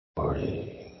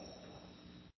Party.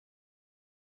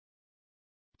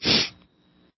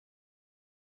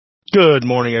 Good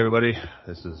morning, everybody.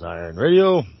 This is Iron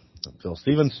Radio. I'm Phil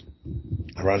Stevens.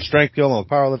 I run Strength Guild. I'm a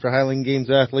powerlifter, Highland Games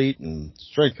athlete, and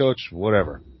strength coach,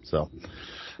 whatever. So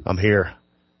I'm here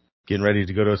getting ready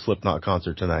to go to a Slipknot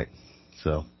concert tonight.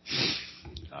 So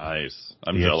nice.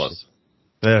 I'm jealous.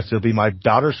 Yes, it'll be my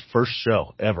daughter's first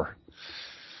show ever.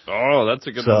 Oh, that's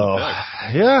a good one to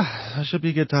pick. Yeah, that should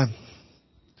be a good time.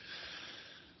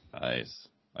 Nice.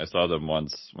 I saw them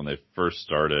once when they first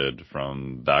started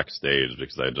from backstage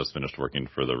because I had just finished working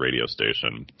for the radio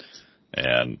station.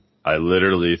 And I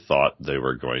literally thought they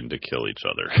were going to kill each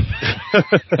other.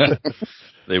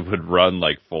 They would run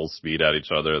like full speed at each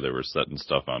other. They were setting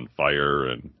stuff on fire.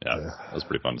 And yeah, it was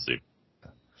pretty fun to see.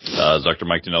 Dr.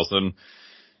 Mike D. Nelson,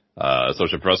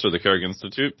 Associate Professor of the Carrick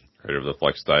Institute, creator of the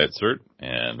Flex Diet Cert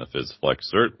and the Phys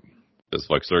Flex Cert. This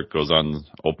Flex Cert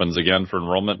opens again for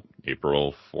enrollment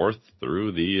April 4th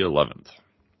through the 11th.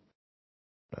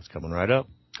 That's coming right up.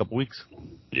 A couple weeks.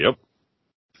 Yep.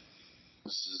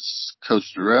 This is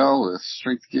Coach Durrell with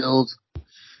Strength Guild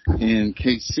in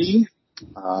KC.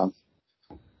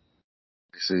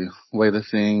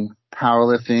 Weightlifting,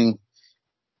 powerlifting.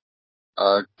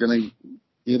 Gonna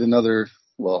get a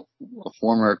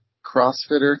former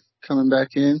CrossFitter coming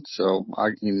back in, so I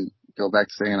can go back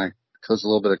to saying I coach a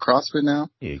little bit of CrossFit now.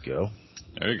 There you go.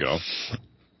 There you go.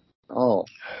 Oh.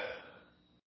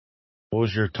 What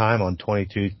was your time on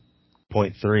 22.3?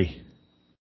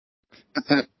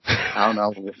 I don't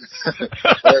know. Every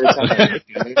time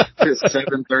it's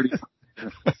 7:30.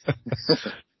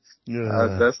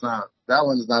 That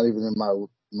one's not even in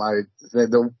my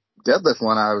the deadlift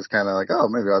one. I was kind of like, oh,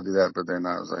 maybe I'll do that, but then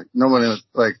I was like, nobody was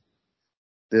like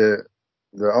the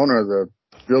owner of the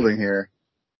building here,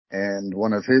 and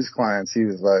one of his clients, he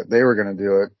was like, they were gonna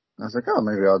do it. I was like, oh,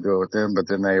 maybe I'll do it with them, but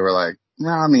then they were like, no,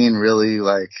 I mean, really,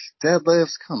 like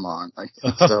deadlifts, come on, like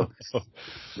so.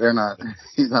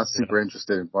 He's not super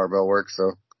interested in barbell work,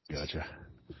 so. Gotcha.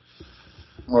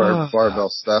 Or barbell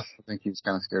stuff. I think he was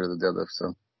kind of scared of the deadlift,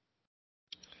 so.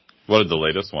 What did the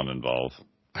latest one involve?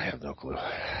 I have no clue.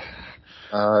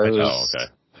 Okay.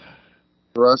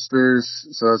 Thrusters,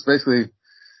 so it's basically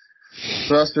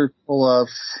thrusters,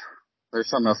 pull-ups, there's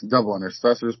something else, double unders.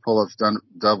 Thrusters, pull-ups,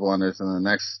 double unders, and the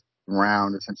next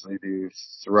round essentially do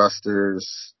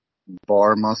thrusters,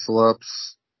 bar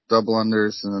muscle-ups, double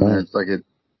unders, and then there's like it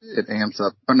amps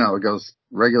up. Oh no, it goes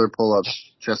regular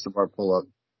pull-ups, chest to bar pull-up,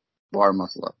 bar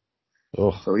muscle-up.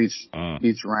 Oh. So each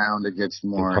round it gets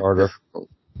more harder. Difficult.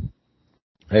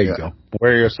 There you go.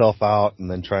 Wear yourself out and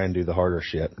then try and do the harder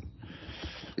shit.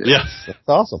 Yeah. That's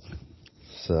awesome.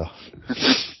 So.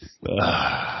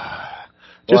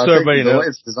 Just so everybody knows. The way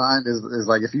it's designed is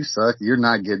like if you suck, you're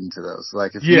not getting to those.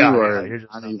 Like if you are, you're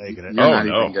just not making it. You're not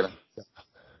even gonna.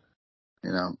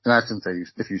 You know, and I shouldn't say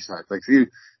if you suck. Like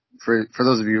for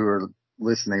those of you who are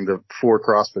listening, the 4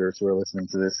 CrossFitters who are listening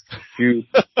to this, if you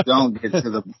don't get to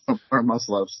the bar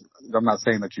muscle ups, I'm not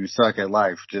saying that you suck at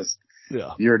life. Just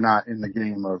you're not in the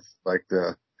game of like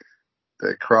the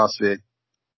CrossFit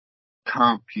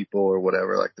comp people or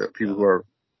whatever, like the people who are,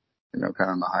 kind of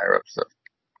on the higher up stuff.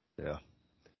 Yeah.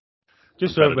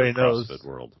 Just so everybody knows, CrossFit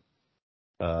world.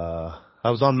 I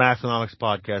was on Maxonomics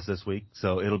podcast this week,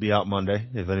 so it'll be out Monday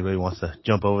if anybody wants to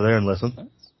jump over there and listen.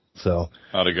 So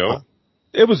how'd it go?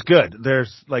 It was good.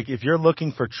 There's like, if you're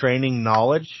looking for training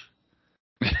knowledge,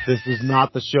 this is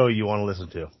not the show you want to listen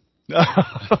to.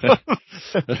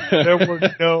 There were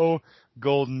no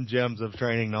golden gems of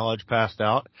training knowledge passed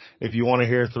out. If you want to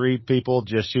hear 3 people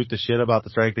just shoot the shit about the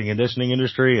strength and conditioning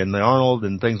industry and the Arnold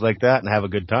and things like that and have a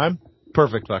good time,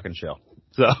 perfect fucking show.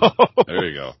 So there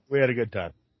you go. We had a good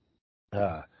time.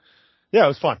 Yeah, it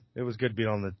was fun. It was good being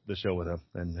on the show with him.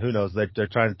 And who knows, they're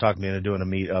trying to talk me into doing a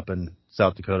meet up in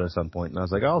South Dakota at some point. And I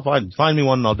was like, oh, find me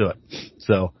one and I'll do it.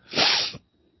 So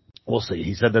we'll see.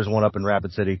 He said there's one up in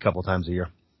Rapid City a couple times a year.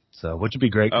 So, which would be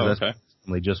great because that's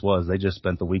they just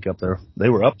spent the week up there. They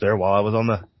were up there while I was on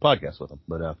the podcast with them.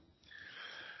 But,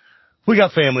 we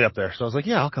got family up there. So I was like,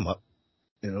 yeah, I'll come up.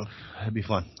 It'd be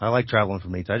fun. I like traveling for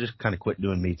meets. I just kind of quit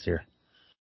doing meets here.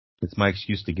 It's my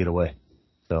excuse to get away.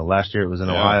 So last year it was in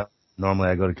Ohio. Normally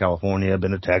I go to California. I've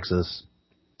been to Texas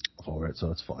for it,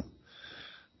 so it's fun.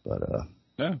 But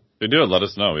yeah, if you do it, let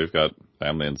us know. We've got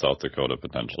family in South Dakota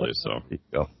potentially, so there you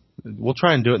go. We'll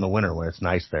try and do it in the winter when it's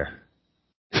nice there.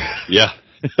 Yeah,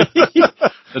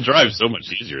 the drive's so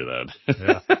much easier then.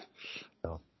 Yeah.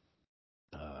 So,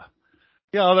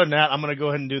 other than that, I'm gonna go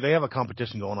ahead and they have a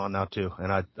competition going on now too,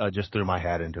 and I just threw my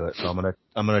hat into it. So I'm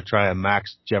gonna try a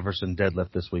Max Jefferson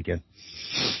deadlift this weekend.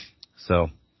 So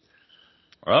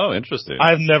Oh, interesting.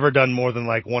 I've never done more than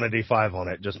like 185 on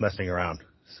it, just messing around.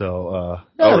 So,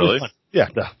 oh, really? Yeah,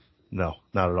 no,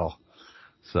 not at all.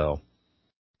 So,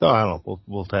 no, I don't know.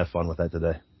 We'll have fun with that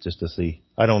today, just to see.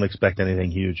 I don't expect anything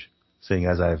huge, seeing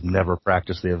as I've never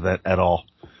practiced the event at all.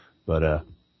 But,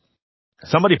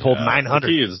 somebody pulled 900. The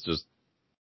key is just.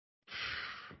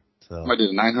 So. I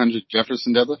did a 900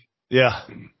 Jefferson deadlift? Yeah.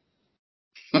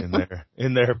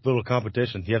 in their little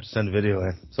competition. You have to send a video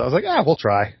in. So I was like, we'll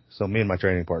try. So me and my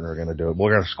training partner are going to do it.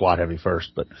 We're going to squat heavy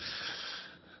first, but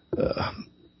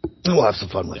we'll have some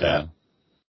fun with that.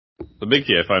 The big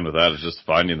key I find with that is just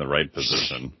finding the right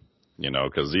position,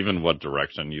 because even what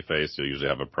direction you face, you'll usually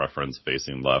have a preference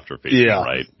facing left or facing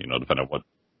right, depending on what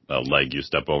leg you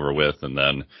step over with. And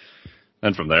then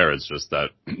from there, it's just that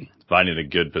finding a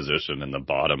good position in the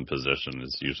bottom position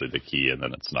is usually the key, and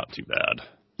then it's not too bad.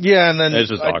 Yeah, and then it's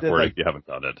just awkward if you haven't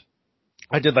done it.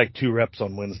 I did like 2 reps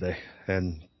on Wednesday,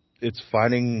 and it's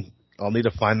I'll need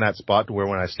to find that spot to where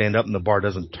when I stand up and the bar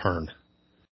doesn't turn.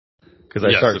 Because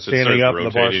I start standing up and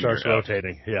the bar starts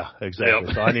rotating. Yeah, exactly.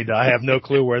 Yep. So I have no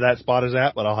clue where that spot is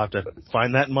at, but I'll have to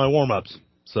find that in my warm-ups.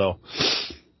 So,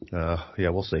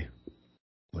 we'll see.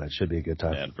 That should be a good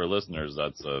time. And for listeners,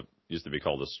 that's used to be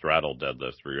called a straddle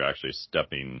deadlift, where you're actually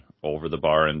stepping over the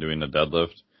bar and doing a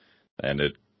deadlift. And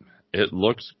it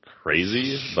looks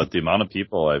crazy, but the amount of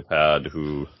people I've had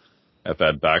who have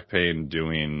had back pain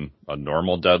doing a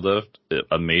normal deadlift,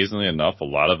 amazingly enough, a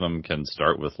lot of them can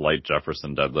start with light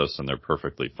Jefferson deadlifts and they're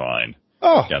perfectly fine.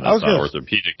 Oh, again, that's not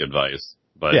orthopedic advice,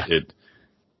 but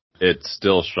it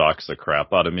still shocks the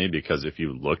crap out of me, because if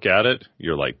you look at it,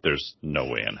 you're like, there's no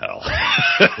way in hell.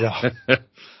 Yeah.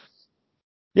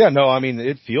 Yeah, no, I mean,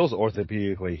 it feels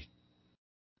orthopedically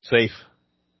safe.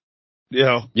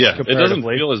 Yeah, it doesn't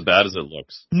feel as bad as it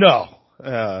looks. No,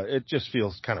 it just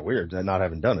feels kind of weird not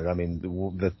having done it. I mean,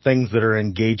 the things that are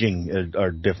engaging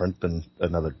are different than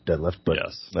another deadlift, but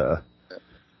yes.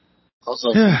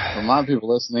 Also, for a lot of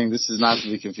people listening, this is not to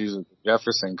be confused with the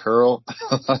Jefferson curl.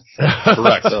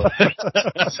 Correct.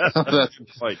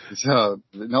 So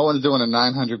no one's doing a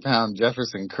 900-pound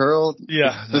Jefferson curl.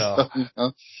 Yeah, no.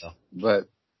 No. But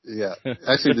yeah,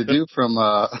 actually, the dude from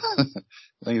I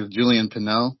think it was Julian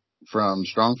Pinot from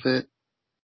StrongFit.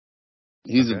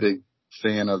 He's a big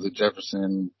fan of the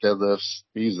Jefferson deadlifts.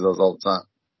 He uses those all the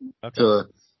time to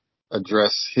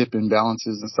address hip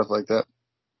imbalances and stuff like that.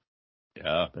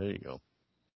 Yeah, there you go.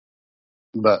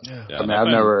 But I mean,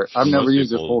 I've never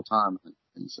used it full time.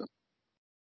 So.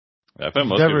 Yeah, I find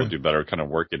most people do better kind of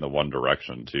working the one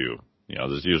direction too.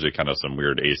 There's usually kind of some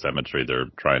weird asymmetry they're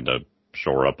trying to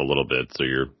shore up a little bit, so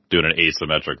you're doing an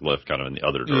asymmetric lift kind of in the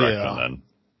other direction then.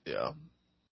 Yeah.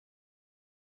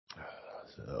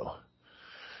 So,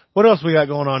 what else we got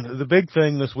going on? The big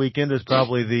thing this weekend is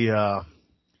probably the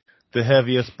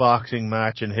heaviest boxing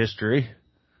match in history.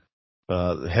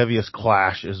 The heaviest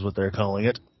clash is what they're calling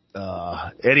it.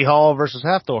 Eddie Hall versus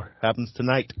Hafthor happens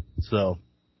tonight. So,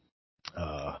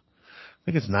 I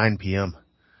think it's 9 p.m.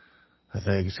 I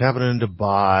think it's happening in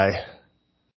Dubai.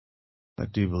 I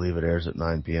do believe it airs at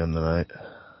 9 p.m. tonight.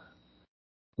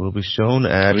 Will be shown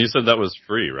at... You said that was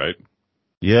free, right?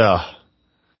 Yeah.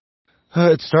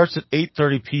 It starts at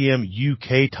 8:30 p.m.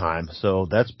 UK time, so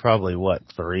that's probably,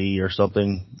 3 or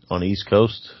something on the East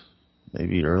Coast?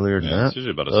 Maybe earlier than that. It's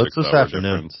usually about a 6-hour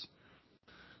difference.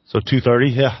 So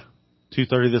 2:30,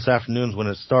 2:30 this afternoon is when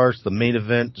it starts. The main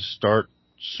event starts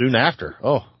soon after.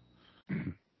 Oh.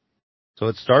 So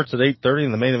it starts at 8:30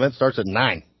 and the main event starts at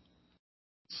 9.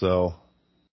 So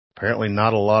apparently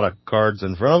not a lot of cards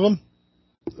in front of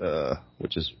them,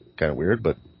 which is kind of weird,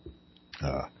 but...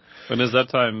 And is that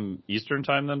time Eastern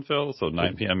time then, Phil? So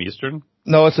 9 p.m. Eastern?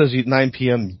 No, it says 9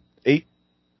 p.m.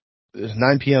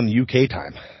 9 p.m. UK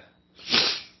time.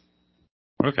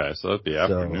 Okay, so that'd be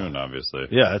afternoon, obviously.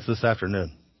 Yeah, it's this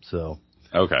afternoon. So.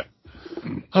 Okay.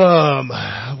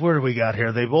 Where do we got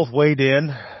here? They both weighed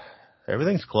in.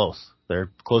 Everything's close.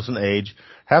 They're close in age.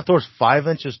 Hafthor's 5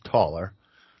 inches taller.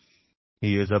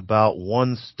 He is about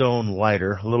 1 stone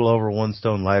lighter, a little over 1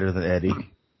 stone lighter than Eddie.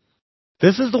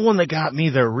 This is the one that got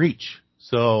me their reach.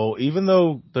 So even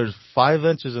though there's 5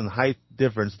 inches in height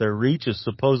difference, their reach is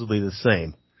supposedly the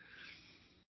same.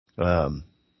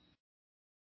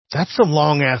 That's some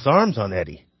long ass arms on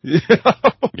Eddie.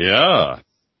 Yeah.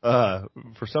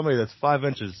 For somebody that's 5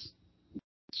 inches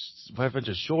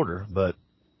shorter, but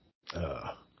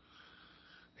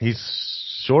he's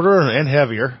shorter and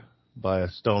heavier by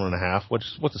 1.5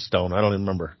 stones. What's a stone? I don't even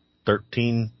remember.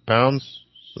 13 pounds?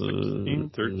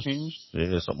 13?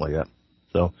 Yeah, something like that.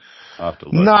 So, I'll have to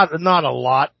look. not a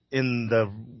lot in the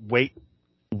weight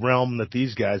realm that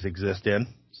these guys exist in.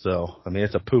 So, I mean,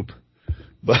 it's a poop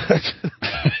But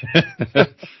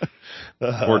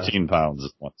 14 pounds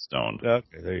is 1 stone.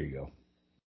 Okay, there you go.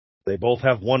 They both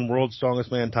have one World's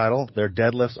Strongest Man title. Their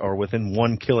deadlifts are within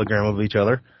 1 kilogram of each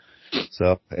other.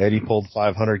 So Eddie pulled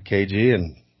 500 kg,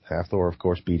 and Hafthor, of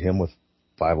course, beat him with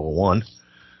 501.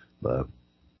 But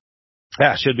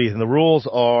yeah, should be. And the rules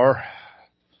are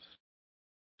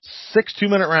 6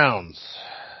 2-minute rounds.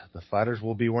 The fighters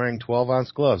will be wearing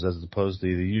 12-ounce gloves as opposed to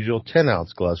the usual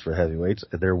 10-ounce gloves for heavyweights.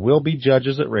 There will be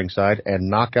judges at ringside,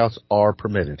 and knockouts are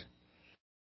permitted.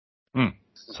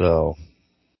 So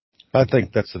I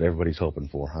think that's what everybody's hoping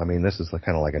for. I mean, this is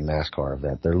kind of like a NASCAR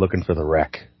event. They're looking for the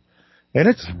wreck.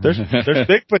 And there's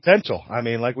big potential. I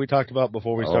mean, like we talked about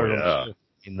before we started on the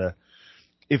show,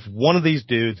 if one of these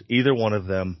dudes, either one of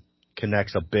them,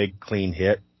 connects a big clean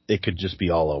hit, it could just be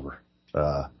all over.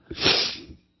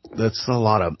 That's a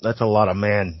lot of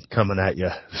man coming at you.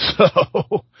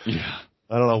 So yeah.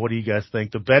 I don't know. What do you guys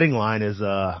think? The betting line is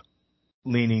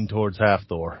leaning towards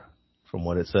Hafthor from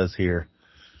what it says here.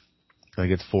 I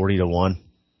think it's 40-1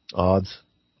 odds.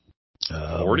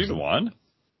 40-1?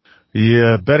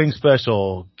 Yeah, betting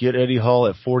special. Get Eddie Hall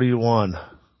at 40-1.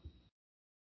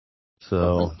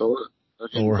 So Thor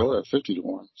at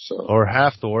 50-1. So or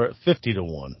Hafthor at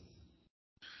 50-1.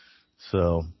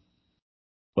 So,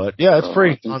 but yeah, it's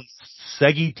free on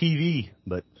Segi TV.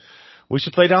 But we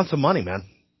should play down some money, man.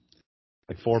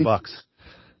 Like $4.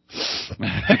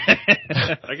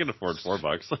 I can afford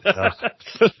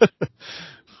 $4.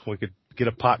 We could get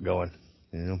a pot going,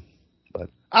 you know. But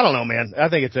I don't know, man. I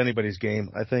think it's anybody's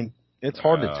game. I think it's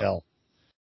hard to tell.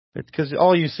 It's because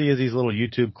all you see is these little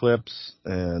YouTube clips,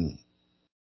 and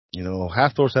you know,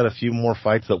 Hafthor's had a few more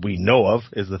fights that we know of.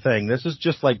 Is the thing. This is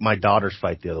just like my daughter's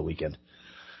fight the other weekend.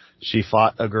 She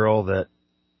fought a girl that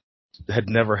had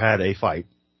never had a fight,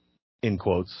 in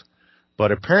quotes,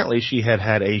 but apparently she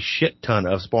had a shit ton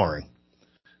of sparring.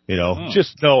 You know,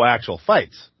 just no actual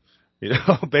fights. You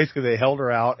know, basically they held her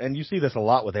out, and you see this a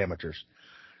lot with amateurs.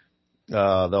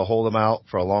 They'll hold them out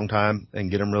for a long time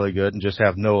and get them really good and just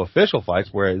have no official fights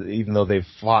where even though they've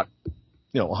fought,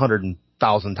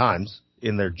 100,000 times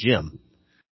in their gym,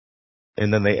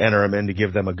 and then they enter them in to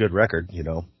give them a good record,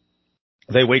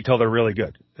 they wait till they're really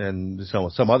good. And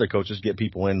some other coaches get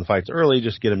people in the fights early,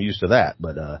 just get them used to that.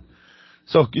 But,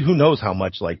 so who knows how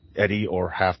much like Eddie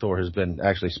or Hafthor has been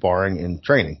actually sparring and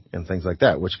training and things like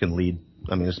that, which can lead,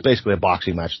 it's basically a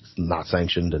boxing match that's not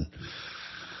sanctioned, and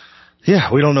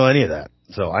yeah, we don't know any of that.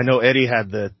 So I know Eddie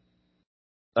had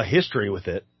a history with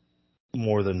it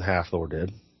more than Hafthor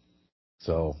did.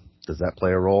 So does that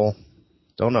play a role?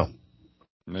 Don't know.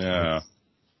 Yeah.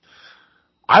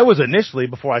 I was initially,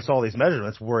 before I saw these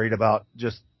measurements, worried about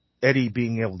just Eddie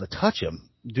being able to touch him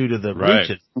due to the reach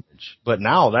advantage. But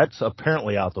now that's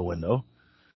apparently out the window.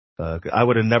 I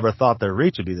would have never thought their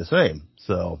reach would be the same.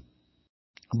 So,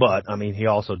 but he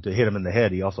also, to hit him in the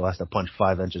head, he also has to punch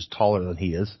 5 inches taller than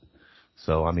he is.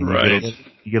 So, you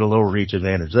get a little reach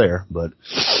advantage there, but,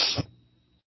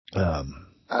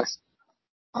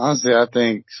 honestly, I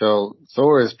think so.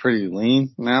 Thor is pretty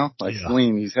lean now.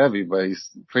 Lean, he's heavy, but he's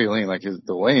pretty lean. Like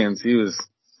the weigh-ins, he's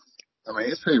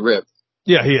pretty ripped.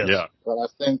 Yeah, he is. Yeah. But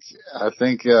I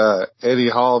think Eddie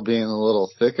Hall being a little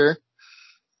thicker,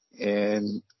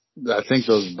 and I think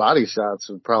those body shots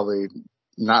would probably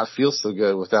not feel so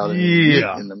good without any meat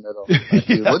in the middle.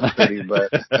 He looks pretty,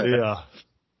 but yeah.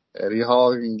 Eddie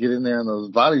Hall can get in there in those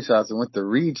body shots, and with the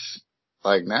reach,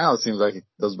 like now it seems like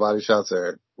those body shots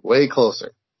are way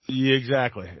closer. Yeah,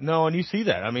 exactly. No, and you see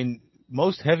that.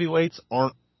 Most heavyweights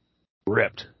aren't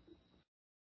ripped.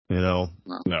 No.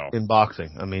 In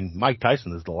boxing. Mike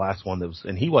Tyson is the last one that was,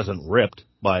 and he wasn't ripped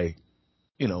by,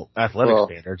 athletic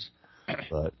standards.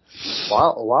 But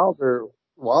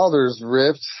Wilder's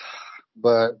ripped,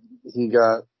 but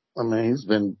he's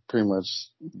been pretty much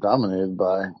dominated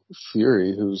by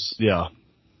Fury, who's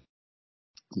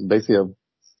basically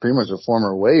pretty much a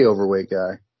former way overweight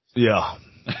guy. Yeah.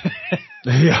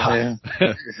 Yeah.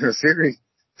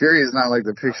 Fury is not like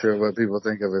the picture of what people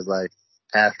think of as like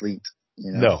athlete,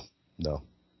 No. Yeah.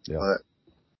 But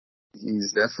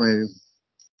he's definitely,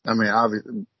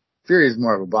 obviously, Fury is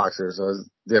more of a boxer, so it's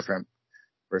different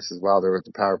versus Wilder with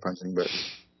the power punching, but.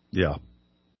 Yeah.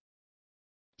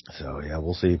 So, yeah,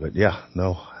 we'll see. But, yeah,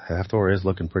 no, Hafthor is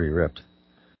looking pretty ripped.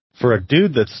 For a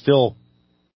dude that's still,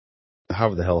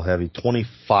 however the hell heavy,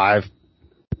 25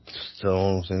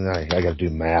 stones, and I got to do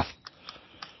math.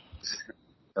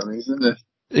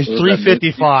 He's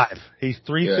 355. He's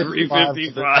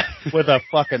 355 with a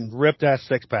fucking ripped ass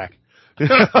 6-pack.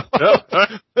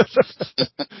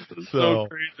 So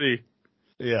crazy.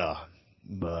 Yeah,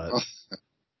 but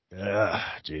yeah,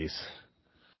 jeez.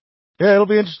 Yeah, it'll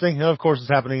be interesting. Of course, it's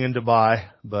happening in Dubai,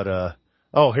 but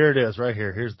here it is, right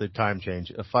here. Here's the time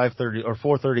change: 5:30 or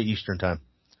 4:30 Eastern time.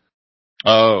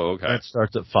 Oh, okay. And it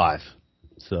starts at 5.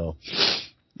 So,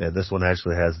 yeah, this one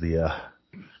actually has the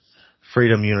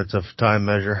freedom units of time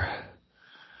measure.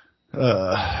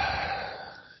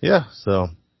 Yeah, so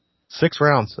 6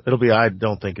 rounds. I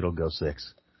don't think it'll go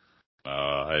 6.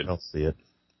 I don't see it.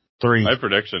 3. My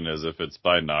prediction is if it's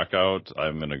by knockout,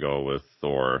 I'm going to go with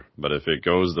Thor. But if it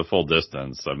goes the full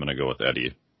distance, I'm going to go with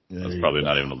Eddie. That's probably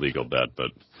not even a legal bet,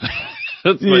 but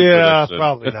that's my prediction.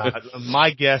 Probably not.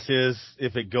 My guess is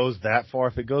if it goes that far,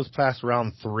 if it goes past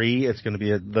round 3, it's going to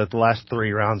be the last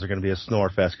 3 rounds are going to be a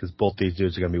snore fest because both these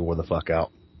dudes are going to be wore the fuck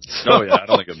out. Oh yeah, I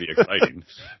don't think it'll be exciting.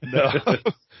 No.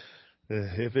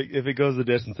 If it goes the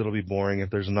distance, it'll be boring.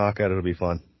 If there's a knockout, it'll be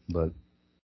fun. But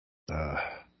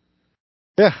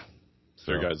yeah.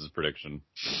 So your guys' prediction?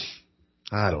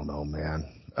 I don't know, man.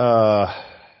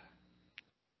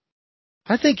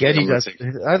 I think Eddie does.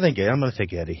 I think I'm going to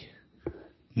take Eddie.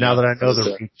 Now that I know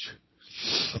the reach.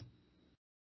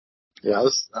 Yeah,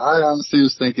 I honestly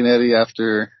was thinking Eddie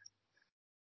after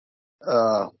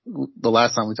the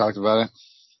last time we talked about it.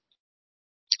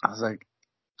 I was like,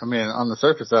 I mean, on the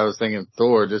surface, I was thinking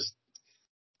Thor.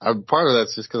 Part of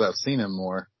that's just because I've seen him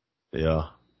more. Yeah.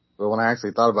 But when I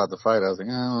actually thought about the fight, I was like,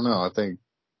 I don't know. I think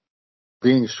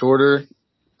being shorter,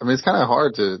 I mean, it's kind of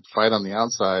hard to fight on the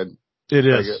outside. It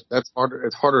is. That's harder.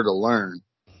 It's harder to learn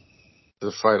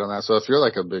to fight on that. So if you're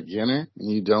like a beginner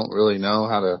and you don't really know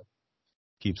how to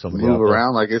keep somebody move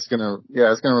around, like it's gonna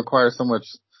require so much.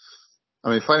 I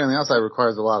mean, fighting on the outside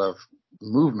requires a lot of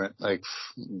movement, like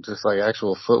just like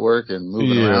actual footwork and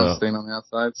moving around, staying on the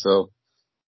outside. So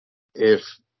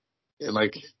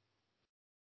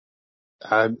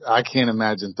I can't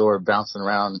imagine Thor bouncing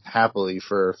around happily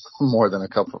for more than a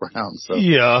couple of rounds. So.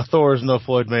 Yeah, Thor's no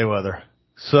Floyd Mayweather.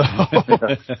 So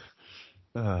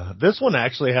this one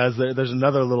actually has there's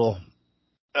another little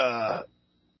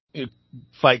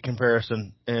fight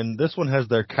comparison, and this one has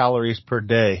their calories per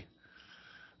day.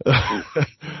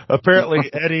 Apparently,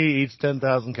 Eddie eats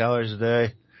 10,000 calories a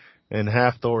day, and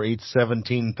Half Thor eats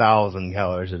 17,000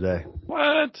 calories a day.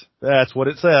 What? That's what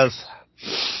it says.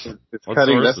 It's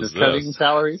cutting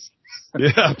calories.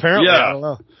 Yeah, apparently. Yeah. I don't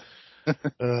know.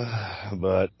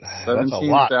 But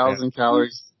 17,000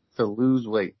 calories to lose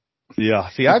weight. Yeah.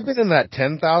 See, I've been in that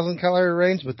 10,000 calorie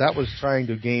range, but that was trying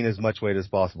to gain as much weight as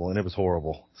possible, and it was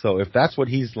horrible. So if that's what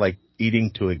he's like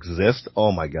eating to exist,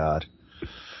 oh my God.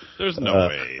 There's no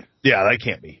way. Yeah, that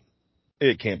can't be.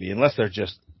 It can't be unless they're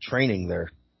just training their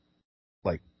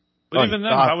like. But even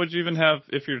then, how would you even have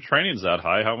if your training's that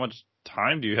high? How much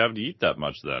time do you have to eat that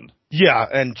much then? Yeah,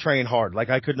 and train hard. Like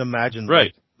I couldn't imagine.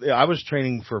 Right. I was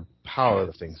training for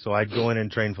powerlifting, so I'd go in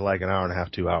and train for like an hour and a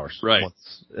half, 2 hours,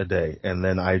 once a day, and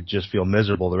then I just feel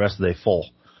miserable the rest of the day full.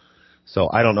 So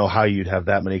I don't know how you'd have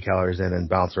that many calories in and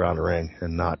bounce around a ring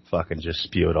and not fucking just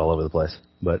spew it all over the place.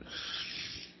 But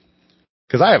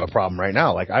because I have a problem right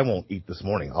now, like I won't eat this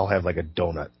morning. I'll have like a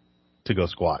donut to go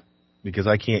squat because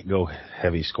I can't go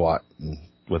heavy squat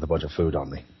with a bunch of food on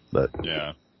me. But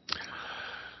yeah,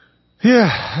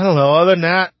 I don't know. Other than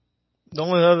that. The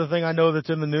only other thing I know that's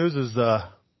in the news is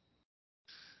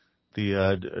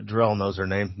Drell knows her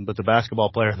name, but the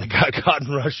basketball player that got caught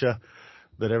in Russia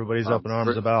that everybody's up in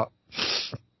arms about.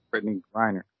 Brittany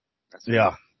Griner.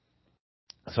 Yeah.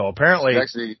 So apparently, she's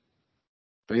actually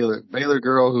Baylor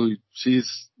girl who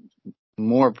she's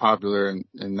more popular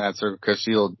in that circle because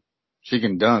she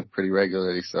can dunk pretty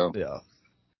regularly. So yeah.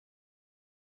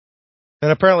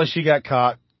 And apparently she got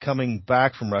caught coming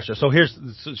back from Russia. So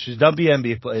she's a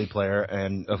WNBA player,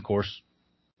 and of course,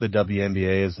 the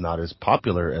WNBA is not as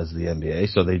popular as the NBA,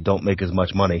 so they don't make as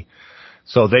much money.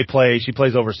 So she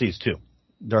plays overseas too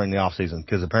during the off season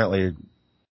because apparently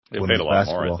they paid a lot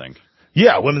more, I think.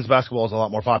 Yeah, women's basketball is a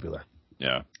lot more popular.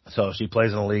 Yeah. So she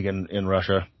plays in a league in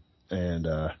Russia, and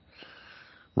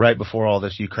right before all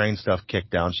this Ukraine stuff kicked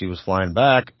down, she was flying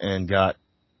back and got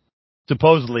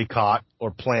supposedly caught or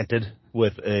planted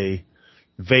with a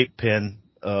vape pen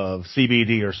of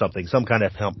CBD or something, some kind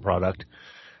of hemp product,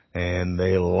 and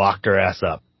they locked her ass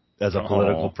up as a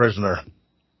political prisoner.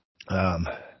 And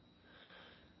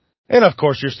of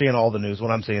course, you're seeing all the news.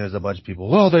 What I'm seeing is a bunch of people,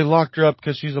 well, they locked her up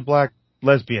because she's a black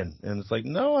lesbian. And it's like,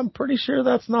 no, I'm pretty sure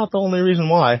that's not the only reason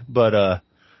why. But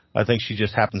I think she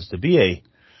just happens to be a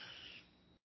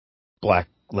black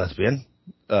lesbian.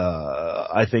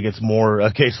 I think it's more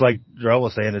a case like Darrell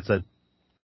was saying, it's a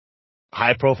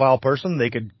high-profile person they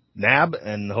could nab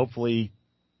and hopefully,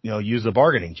 use a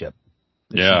bargaining chip.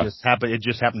 Yeah. It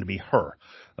just happened to be her.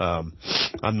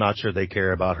 I'm not sure they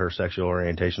care about her sexual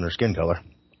orientation or skin color,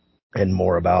 and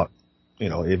more about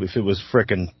if it was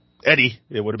frickin' Eddie,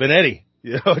 it would have been Eddie.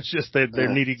 It's just that they're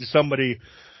needing somebody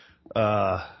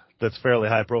that's fairly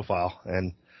high profile,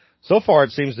 and so far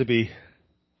it seems to be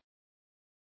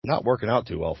not working out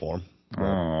too well for him.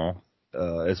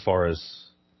 As far as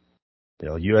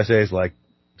USA's like,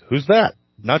 who's that?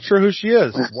 Not sure who she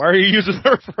is. Why are you using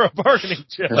her for a bargaining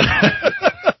chip?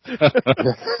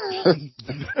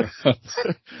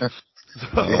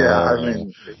 I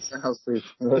mean, it sounds pretty.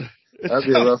 That'd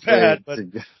be a rough way to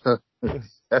go.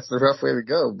 That's the rough way to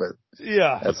go, but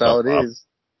that's how it is.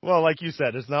 Well, like you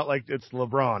said, it's not like it's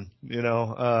LeBron,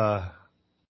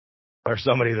 or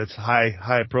somebody that's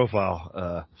high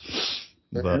profile.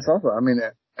 But it's also, I mean,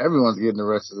 everyone's getting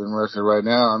arrested in Russia right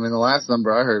now. I mean, the last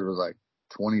number I heard was like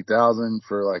 20,000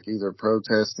 for like either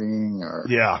protesting or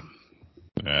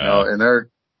and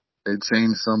they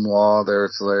changed some law there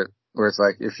where it's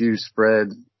like if you spread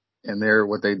and they're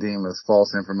what they deem as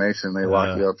false information, they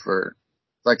lock you up for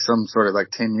like some sort of like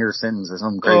 10-year sentence or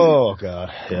something crazy. Oh God.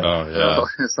 Yeah. Oh yeah. So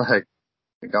it's like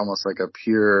almost like a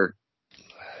pure,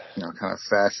 kind of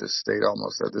fascist state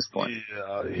almost at this point.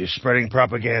 Yeah, you're spreading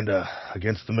propaganda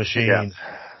against the machine. Yeah.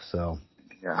 So.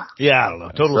 Yeah, I don't know.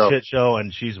 Total shit show,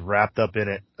 and she's wrapped up in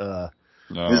it. It's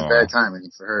bad timing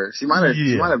for her. She might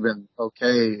have been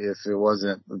okay if it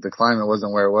wasn't, the climate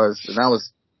wasn't where it was. And that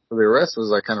was, the arrest was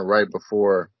like kind of right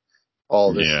before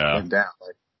all this went down.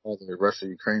 Like all the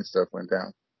Russia-Ukraine stuff went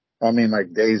down. I mean,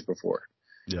 like days before.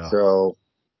 Yeah. So,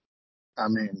 I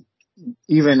mean,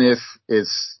 even if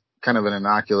it's kind of an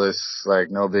innocuous,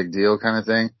 like no big deal kind of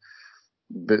thing,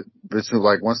 but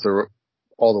like once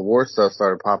all the war stuff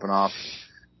started popping off,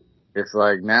 it's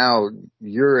like now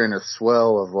you're in a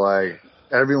swell of like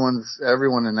everyone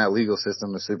in that legal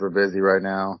system is super busy right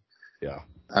now. Yeah.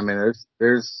 I mean,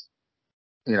 there's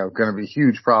going to be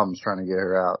huge problems trying to get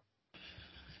her out.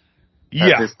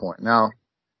 At this point. Now,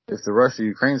 if the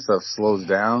Russia-Ukraine stuff slows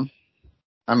down,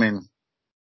 I mean,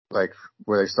 like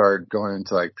where they start going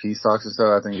into like peace talks and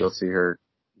stuff, I think you'll see her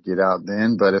get out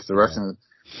then. But if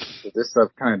if this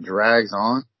stuff kind of drags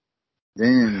on,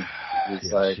 then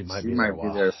it's like she might be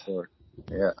there for,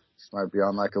 she might be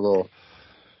on like a little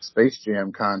Space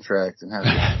Jam contract and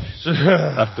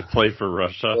have to play for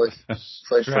Russia.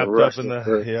 Play for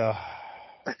Russia.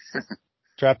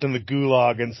 Trapped in the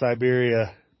gulag in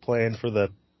Siberia, playing for the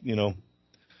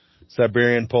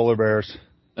Siberian polar bears,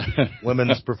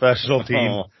 women's professional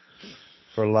team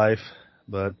for life.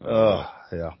 But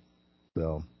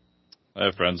so. I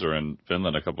have friends who were in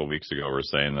Finland a couple of weeks ago were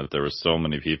saying that there were so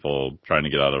many people trying to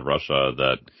get out of Russia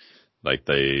that like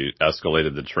they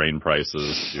escalated the train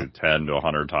prices to 10 to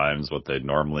 100 times what they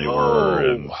normally were,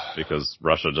 and because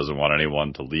Russia doesn't want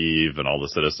anyone to leave and all the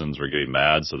citizens were getting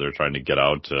mad, so they're trying to get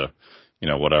out to,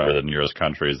 whatever the nearest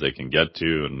countries they can get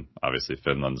to, and obviously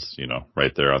Finland's,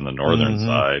 right there on the northern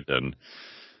side, and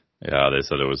they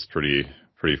said it was pretty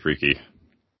freaky.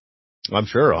 I'm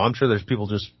sure there's people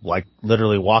just like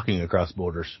literally walking across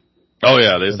borders. Oh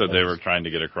yeah, they said they were trying to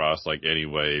get across like any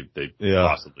way they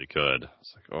possibly could.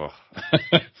 It's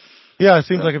like, yeah, it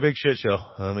seems like a big shit show.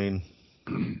 I mean,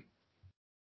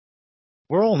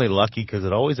 we're only lucky because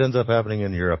it always ends up happening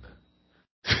in Europe.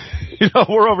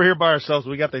 We're over here by ourselves.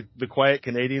 We got the quiet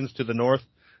Canadians to the north.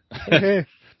 Hey.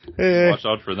 Watch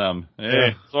out for them.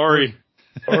 Hey, sorry.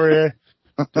 Didn't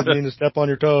mean to step on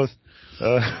your toes.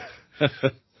 I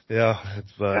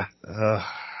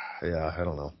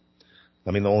don't know. I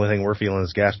mean, the only thing we're feeling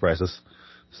is gas prices.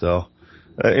 So,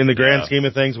 in the grand scheme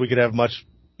of things, we could have much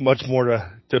more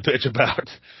to bitch about.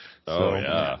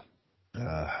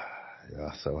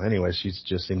 So anyway, she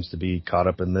just seems to be caught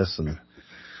up in this, and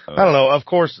I don't know. Of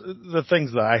course, the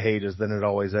things that I hate is then it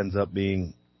always ends up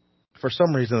being, for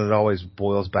some reason, it always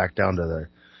boils back down to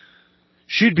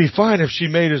she'd be fine if she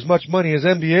made as much money as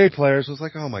NBA players. It's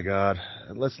like, oh my God,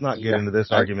 let's not get into this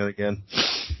argument again.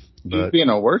 She'd be in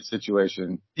a worse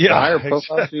situation. Yeah. The higher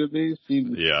profile she would be,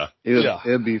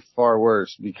 it'd be far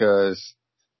worse because,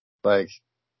 like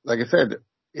I said,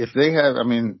 if they have, I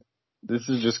mean, this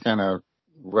is just kind of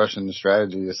Russian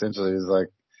strategy essentially is like,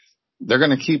 they're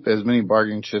going to keep as many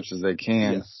bargaining chips as they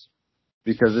can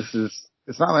because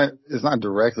it's not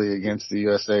directly against the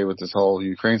USA with this whole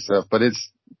Ukraine stuff, but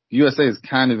USA is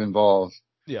kind of involved.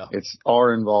 Yeah. It's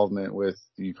our involvement with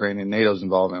Ukraine and NATO's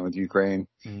involvement with Ukraine.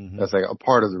 Mm-hmm. That's like a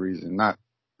part of the reason.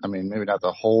 Maybe not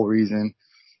the whole reason,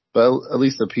 but at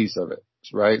least a piece of it,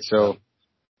 right? So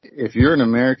if you're an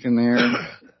American there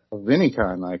of any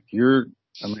kind, like you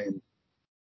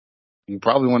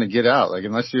probably want to get out, like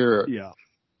unless you're,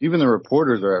 even the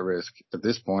reporters are at risk at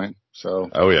this point.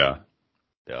 So. Oh yeah.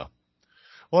 Yeah.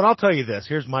 Well, and I'll tell you this.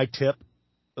 Here's my tip.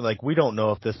 Like, we don't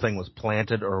know if this thing was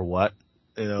planted or what.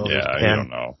 You know, Yeah, you don't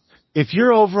know. If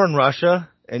you're over in Russia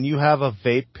and you have a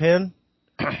vape pen,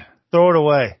 throw it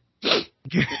away.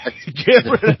 Get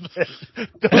rid of it.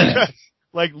 Don't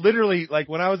like literally, like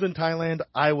when I was in Thailand,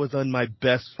 I was on my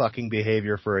best fucking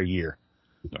behavior for a year.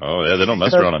 Oh yeah, they don't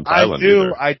mess around in Thailand I knew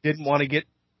either. I didn't want to get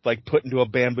like put into a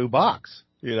bamboo box.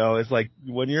 You know, it's like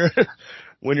when you're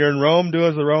in Rome, do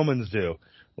as the Romans do.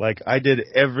 Like I did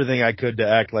everything I could to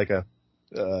act like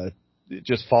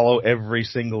just follow every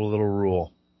single little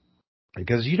rule.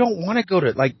 Because you don't want to go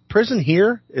to, like, prison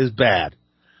here is bad.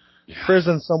 Yeah.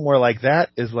 Prison somewhere like that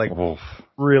is like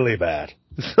really bad.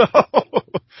 So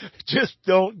just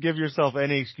don't give yourself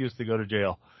any excuse to go to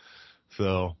jail.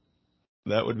 So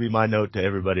that would be my note to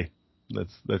everybody.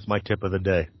 That's my tip of the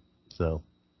day. So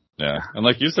yeah, and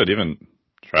like you said, even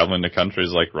traveling to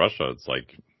countries like Russia, it's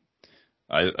like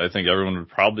I think everyone would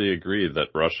probably agree that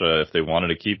Russia, if they wanted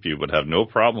to keep you, would have no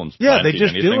problems planting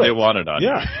anything they wanted on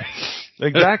you.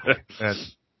 Exactly. And,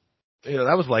 you know,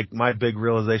 that was like my big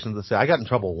realization to say. I got in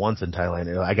trouble once in Thailand.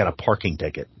 You know, I got a parking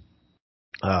ticket.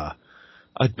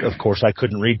 Of course, I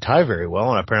couldn't read Thai very well,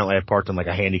 and apparently I parked in like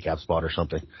a handicap spot or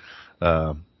something.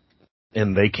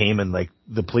 And they came and like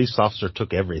the police officer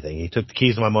took everything. He took the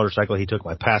keys to my motorcycle. He took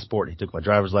my passport. He took my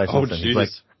driver's license. Oh, and he's like,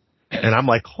 and I'm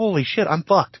like, holy shit, I'm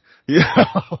fucked. You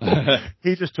know?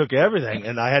 He just took everything,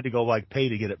 and I had to go like pay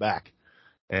to get it back.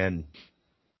 And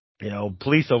you know,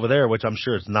 police over there, which I'm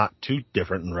sure it's not too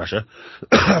different in Russia.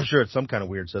 I'm sure it's some kind of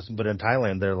weird system, but in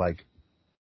Thailand, they're like,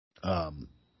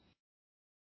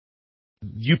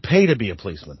 you pay to be a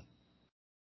policeman.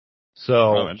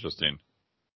 So, interesting.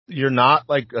 You're not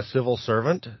like a civil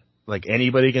servant, like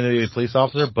anybody can be a police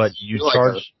officer, but you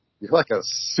charge. You're like a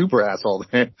super asshole,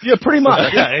 man. Yeah, pretty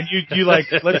much. Yeah, and you like,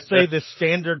 let's say the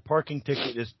standard parking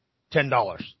ticket is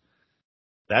 $10.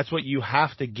 That's what you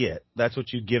have to get. That's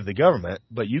what you give the government,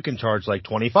 but you can charge like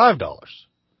 $25.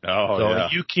 Oh, so yeah.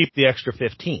 you keep the extra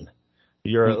 15.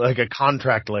 You're like a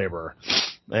contract laborer.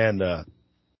 And,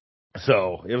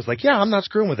 so it was like, yeah, I'm not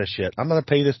screwing with this shit. I'm going to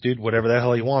pay this dude whatever the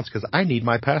hell he wants because I need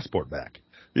my passport back.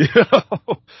 You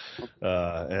know?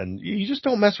 And you just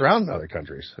don't mess around in other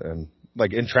countries. And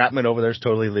like entrapment over there is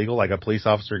totally legal. Like a police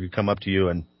officer could come up to you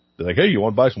and be like, hey, you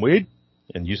want to buy some weed?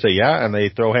 And you say, yeah. And they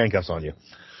throw handcuffs on you.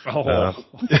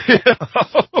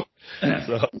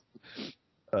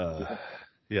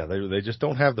 Yeah, they just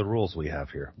don't have the rules we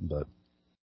have here. But,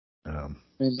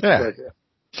 yeah.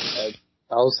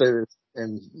 I'll say this,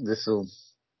 and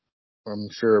I'm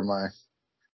sure my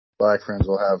black friends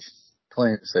will have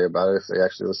plenty to say about it if they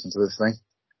actually listen to this thing.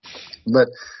 But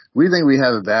we think we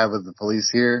have it bad with the police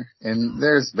here, and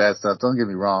there's bad stuff, don't get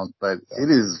me wrong, but it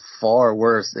is far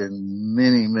worse in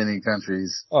many, many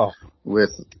countries.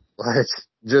 With, like,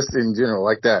 just in general,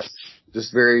 like that.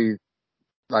 Just very,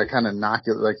 like, kind of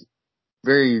like,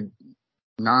 very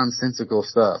nonsensical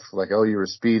stuff. Like, oh, you were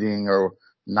speeding or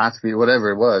not speeding,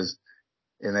 whatever it was.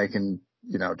 And they can,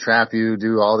 you know, trap you,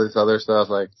 do all this other stuff.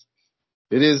 Like,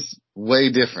 it is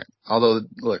way different. Although,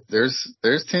 look, there's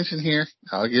tension here.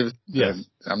 I'll give,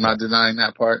 I'm not denying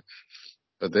that part.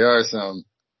 But there are some,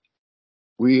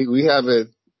 we have it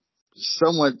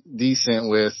somewhat decent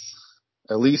with,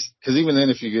 at least, cause even then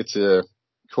if you get to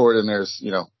court and there's,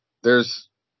 you know,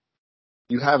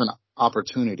 you have an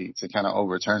opportunity to kind of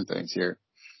overturn things here,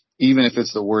 even if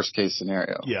it's the worst case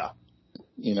scenario. Yeah.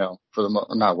 You know,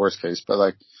 not worst case, but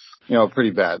like, you know,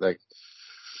 pretty bad. Like,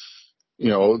 you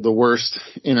know, the worst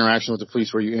interaction with the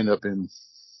police where you end up in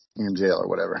jail or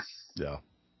whatever. Yeah.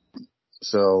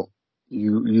 So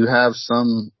you have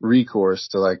some recourse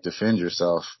to like defend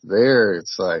yourself. There,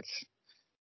 it's like,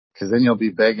 cause then you'll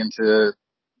be begging to,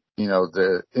 you know,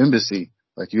 the embassy.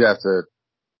 Like you have to,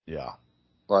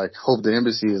 like hope the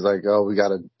embassy is like, oh, we got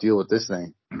to deal with this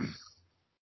thing.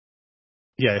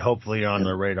 Yeah, hopefully you're on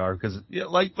the radar because,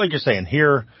 like you're saying,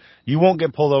 here you won't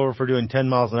get pulled over for doing 10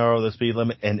 miles an hour over the speed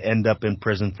limit and end up in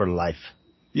prison for life.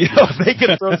 You know, they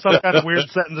can throw some kind of weird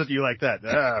sentence at you like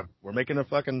that. We're making a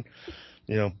fucking,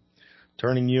 you know,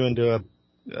 turning you into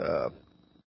a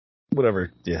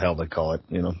whatever the hell they call it.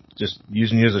 You know, just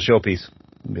using you as a showpiece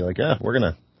and be like, we're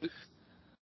gonna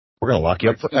lock you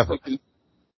up forever.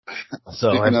 So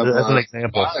as an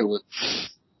example,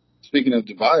 speaking of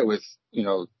Dubai, with you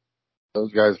know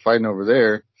those guys fighting over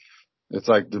there, it's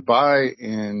like Dubai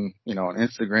and you know on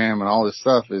Instagram and all this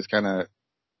stuff is kind of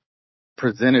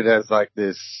presented as like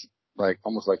this, like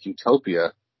almost like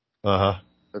utopia.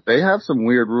 But they have some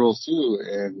weird rules too,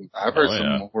 and I've heard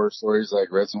some horror stories,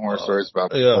 like read some horror stories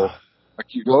about people.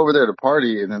 Like you go over there to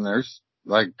party, and then there's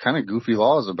like kind of goofy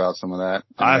laws about some of that.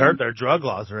 And I heard their drug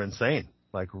laws are insane,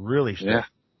 like really strict.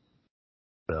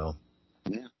 Yeah.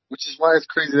 Which is why it's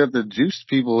crazy that the juice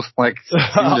people like seem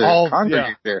to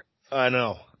congregate there. I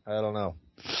know. I don't know.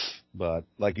 But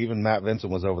like even Matt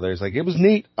Vincent was over there. He's like, it was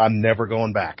neat. I'm never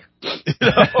going back.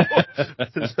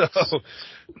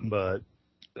 But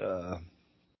yeah,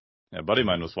 a buddy of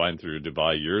mine was flying through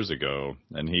Dubai years ago,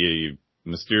 and he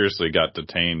mysteriously got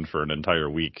detained for an entire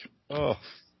week. Oh.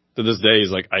 To this day,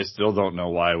 he's like, I still don't know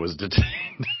why I was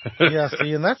detained. Yeah,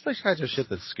 see, and that's the kind of shit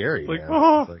that's scary, like, man.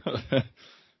 oh. Like,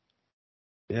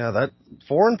 yeah, that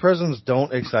foreign prisons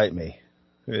don't excite me.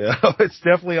 Yeah, it's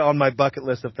definitely on my bucket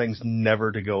list of things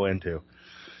never to go into.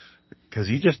 Because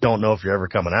you just don't know if you're ever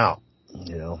coming out,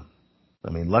 you know.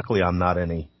 I mean, luckily I'm not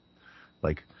any,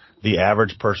 like, the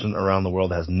average person around the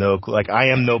world has no clue. Like, I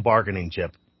am no bargaining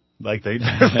chip. Like, they're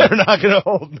not going to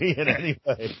hold me in any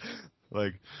way.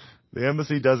 Like, the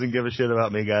embassy doesn't give a shit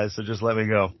about me, guys, so just let me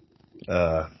go.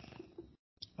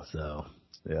 So,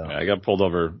 yeah. I got pulled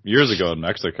over years ago in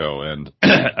Mexico, and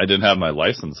I didn't have my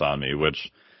license on me,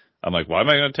 which I'm like, why am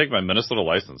I going to take my Minnesota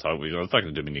license? It's not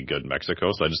going to do me any good in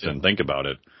Mexico, so I just didn't think about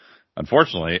it.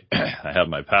 Unfortunately, I had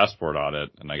my passport on it,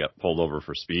 and I got pulled over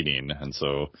for speeding, and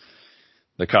so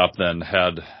the cop then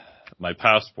had my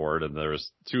passport, and there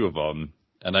was two of them,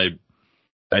 and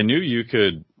I knew you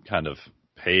could kind of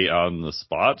pay on the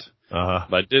spot,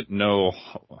 but I didn't know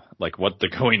like what the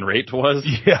going rate was.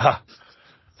 Yeah.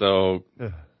 So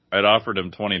I'd offered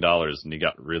him $20, and he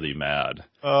got really mad.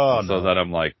 Oh, so then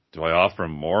I'm like, do I offer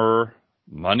him more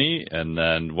money? And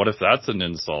then what if that's an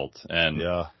insult? And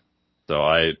yeah. So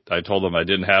I told him I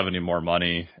didn't have any more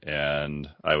money, and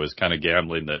I was kind of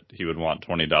gambling that he would want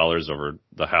 $20 over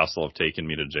the hassle of taking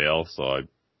me to jail. So I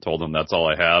told him that's all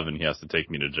I have, and he has to take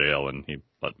me to jail, and he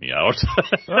let me out.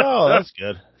 Oh, that's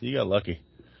good. You got lucky.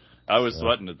 I was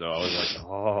sweating it, though. I was like,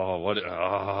 oh, what?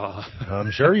 Oh.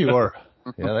 I'm sure you were.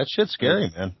 Yeah, that shit's scary,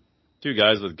 man. Two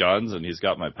guys with guns, and he's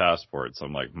got my passport. So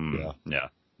I'm like, yeah.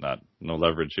 No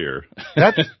leverage here.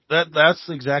 That's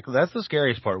the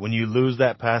scariest part when you lose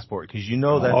that passport, because you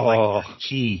know that's like,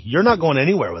 gee, you're not going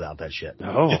anywhere without that shit.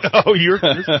 No. You're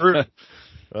screwed.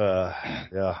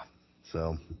 Yeah.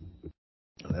 So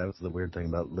that was the weird thing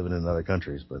about living in other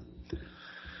countries, but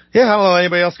yeah, I don't know.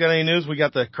 Anybody else got any news? We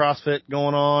got the CrossFit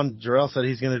going on. Jarrell said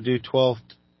he's going to do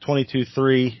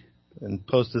 22.3 and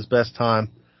post his best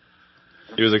time.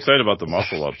 He was excited about the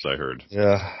muscle ups, I heard.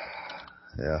 Yeah.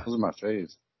 Those are my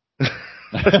faves.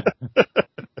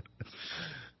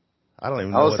 I don't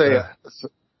even know. I would say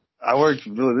I worked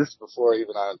really this before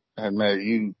even I had met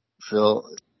you, Phil.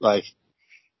 Like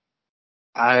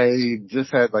I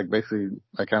just had like basically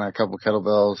like kind of a couple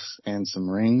kettlebells and some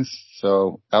rings.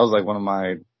 So that was like one of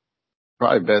my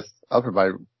probably best upper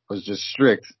body was just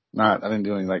strict. I didn't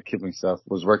do any like kipping stuff.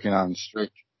 Was working on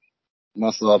strict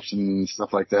muscle ups and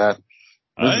stuff like that.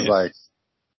 This is like,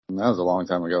 that was a long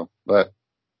time ago, but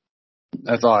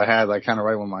that's all I had, like kind of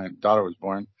right when my daughter was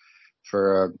born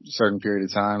for a certain period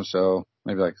of time. So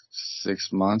maybe like 6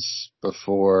 months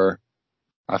before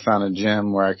I found a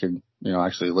gym where I could,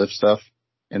 actually lift stuff.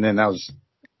 And then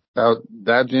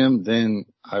that gym. Then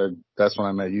that's when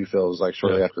I met you, Phil. It was like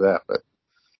shortly after that, but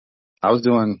I was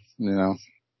doing,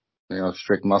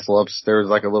 strict muscle ups. There was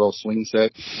like a little swing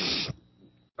set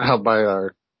out by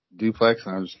our duplex,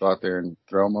 and I would just go out there and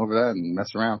throw them over that and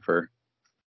mess around for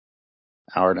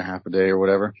hour and a half a day or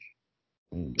whatever.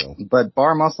 But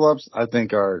bar muscle ups, I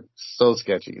think, are so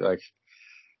sketchy. Like,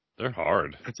 they're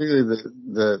hard. Particularly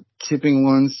the kipping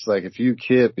ones. Like, if you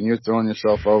kip and you're throwing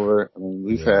yourself over, I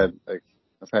mean,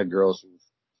 I've had girls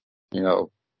who,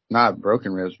 not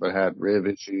broken ribs, but had rib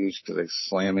issues because they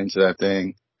slam into that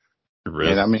thing.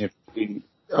 And I mean,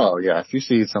 if you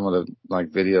see some of the like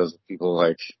videos of people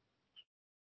like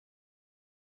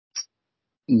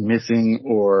missing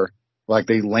or like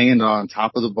they land on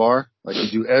top of the bar, like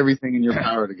you do everything in your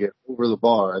power to get over the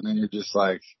bar, and then you're just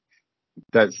like,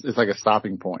 it's like a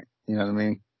stopping point. You know what I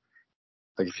mean?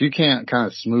 Like if you can't kind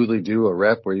of smoothly do a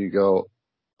rep where you go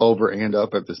over and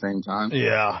up at the same time,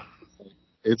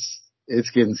 it's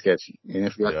getting sketchy. And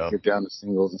if you have to get down to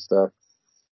singles and stuff,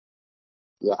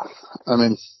 I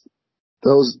mean,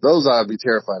 those I'd be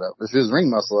terrified of. If it was ring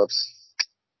muscle ups,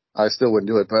 I still wouldn't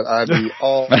do it, but I'd be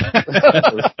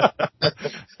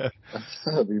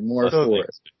I'd be more for it.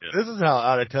 This is how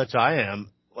out of touch I am.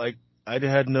 Like, I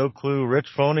had no clue Rich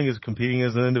Phoning is competing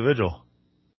as an individual.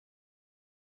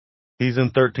 He's in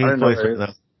 13th place right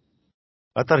now.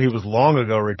 I thought he was long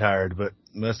ago retired, but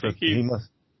he must.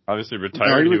 Obviously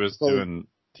retired. He was doing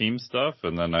team stuff,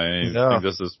 and then I think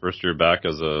this is his first year back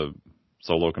as a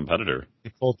solo competitor. He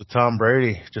pulled the Tom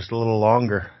Brady just a little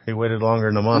longer. He waited longer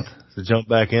than a month to jump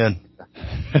back in.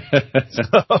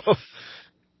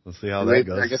 We'll see how that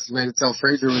goes. I guess he waited until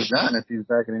Frazier was done if he was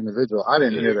back in individual. I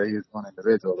didn't hear that he was going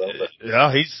individual though. But.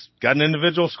 Yeah, he's got an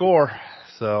individual score.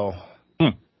 So,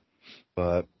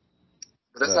 but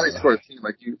that's how they score a team.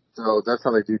 So that's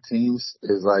how they do teams.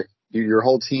 Is like your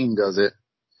whole team does it.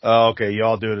 Oh, okay. You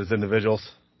all do it as individuals.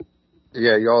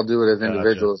 Yeah, you all do it as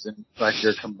individuals, and like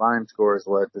your combined score is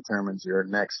what determines your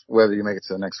next whether you make it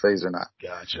to the next phase or not.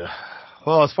 Gotcha.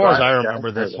 Well, as far as I remember,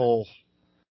 this whole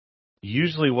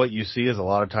usually what you see is a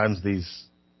lot of times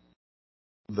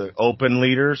the open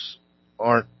leaders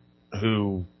aren't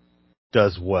who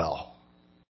does well.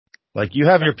 Like you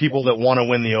have your people that want to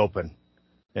win the open,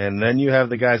 and then you have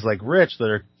the guys like Rich that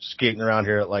are skating around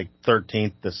here at like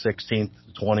 13th, the 16th,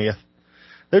 the 20th.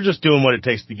 They're just doing what it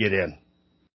takes to get in.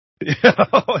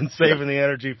 And saving the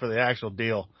energy for the actual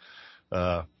deal.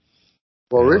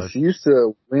 Rich used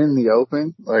to win the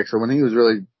open. Like, so when he was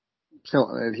really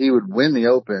killing it, he would win the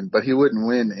open, but he wouldn't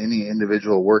win any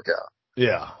individual workout.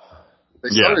 Yeah. They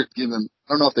started giving,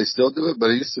 I don't know if they still do it,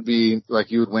 but it used to be like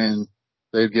you would win,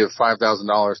 they'd give $5,000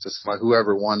 to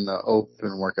whoever won the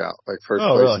open workout, like first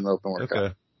place in the open workout.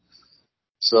 Okay.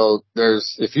 So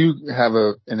if you have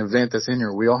an event that's in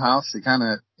your wheelhouse,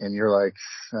 and you're like,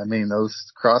 I mean, those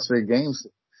CrossFit Games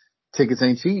tickets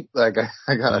ain't cheap. Like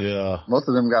most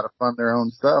of them got to fund their own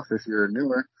stuff. If you're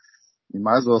newer, you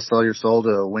might as well sell your soul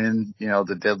to win,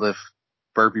 the deadlift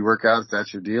burpee workouts.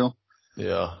 That's your deal.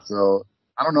 Yeah. So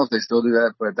I don't know if they still do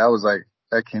that, but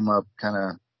that came up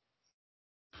kind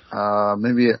of,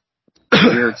 maybe a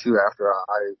year or two after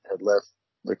I had left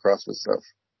the CrossFit stuff.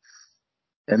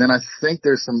 And then I think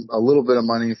there's a little bit of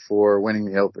money for winning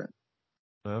the open.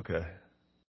 Okay.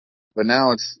 But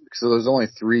now so there's only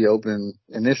 3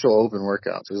 initial open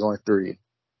workouts. There's only 3.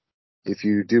 If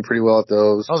you do pretty well at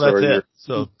those. Oh, that's it.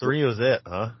 So 3 was it,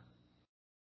 huh?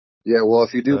 Yeah, well,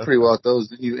 if you do pretty well at those,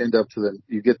 then you end up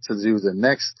you get to do the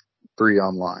next 3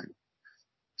 online.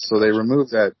 So they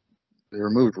removed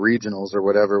regionals or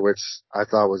whatever, which I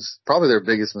thought was probably their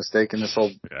biggest mistake in this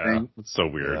whole thing. It's so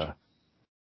weird. Yeah.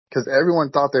 Because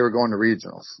everyone thought they were going to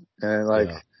regionals.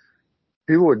 And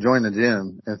people would join the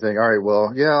gym and think, all right,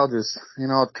 well, yeah, I'll just,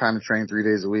 I'll kind of train 3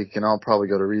 days a week and I'll probably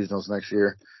go to regionals next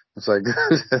year. It's like,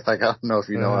 I don't know if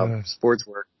you know how sports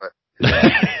work, but.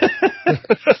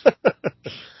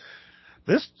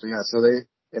 Then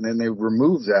they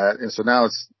removed that. And so now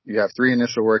you have 3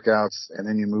 initial workouts and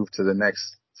then you move to the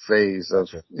next phase and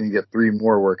you get 3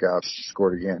 more workouts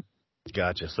scored again.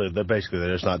 Gotcha. So they're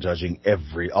just not judging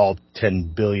all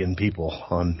 10 billion people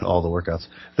on all the workouts.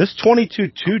 This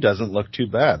 22-2 doesn't look too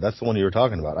bad. That's the one you were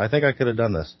talking about. I think I could have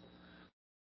done this.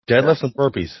 Deadlifts and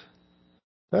burpees.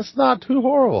 That's not too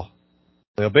horrible.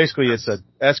 Basically it's a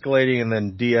escalating and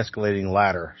then de-escalating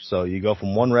ladder. So you go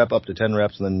from 1 rep up to 10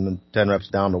 reps and then 10 reps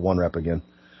down to 1 rep again.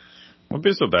 Wouldn't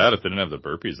be so bad if they didn't have the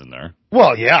burpees in there.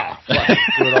 Well, yeah.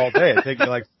 Do it all day. It'd take me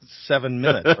like 7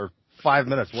 minutes or 5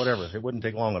 minutes, whatever. It wouldn't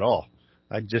take long at all.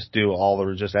 I'd just add all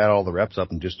the reps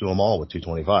up and just do them all with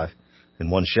 225 in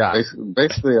one shot.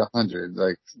 Basically 100,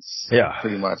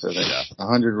 pretty much. I think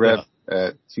 100 reps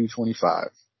at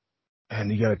 225.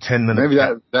 And you got a 10-minute. Maybe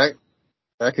that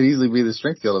could easily be the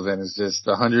strength field event. It's just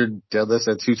 100 deadlifts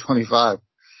at 225.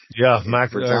 Yeah,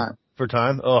 max for time. For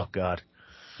time? Oh God.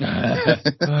 I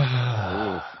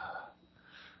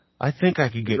think I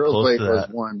could get close to that. Was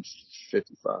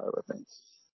 155, I think.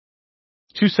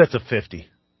 2 sets of 50.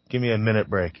 Give me a minute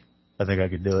break. I think I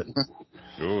could do it.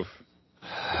 Oof.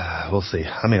 We'll see.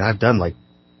 I mean, I've done like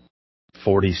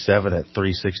 47 at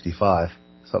 365.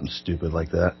 Something stupid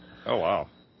like that. Oh, wow.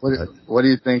 What do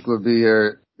you think would be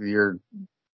your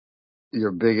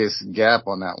biggest gap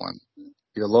on that one?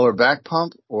 Your lower back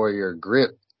pump or your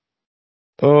grip?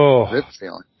 Oh. Grip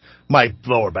feeling. My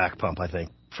lower back pump, I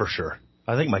think, for sure.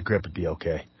 I think my grip would be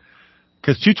okay.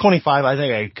 Because 225, I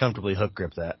think I could comfortably hook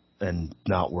grip that and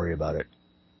not worry about it.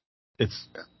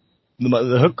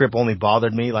 The hook grip only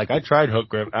bothered me. Like I tried hook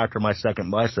grip after my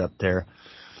second bicep tear,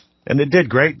 and it did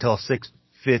great till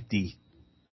 650,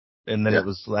 and then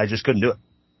I just couldn't do it.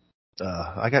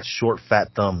 I got short,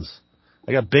 fat thumbs.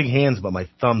 I got big hands, but my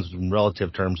thumbs in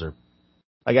relative terms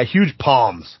I got huge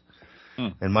palms,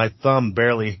 and my thumb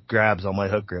barely grabs on my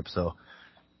hook grip, so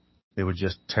it would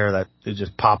just it'd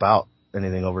just pop out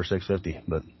anything over 650.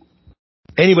 But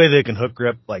anybody that can hook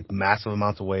grip like massive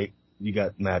amounts of weight, you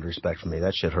got mad respect for me.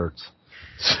 That shit hurts.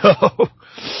 So,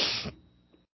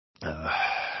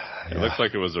 it looks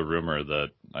like it was a rumor that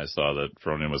I saw that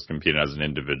Froning was competing as an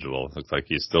individual. It looks like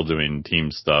he's still doing team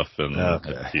stuff, and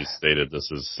he stated this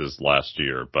is his last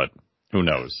year, but who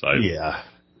knows?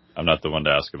 I'm not the one to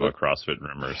ask about CrossFit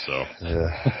rumors, so.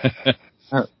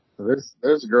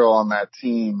 There's a girl on that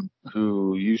team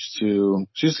who she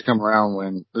used to come around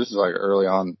when, this is like early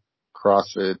on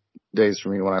CrossFit days for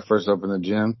me when I first opened the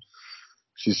gym.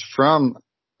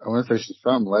 I want to say she's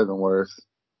from Leavenworth.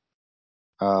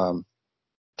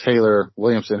 Taylor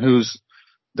Williamson, who's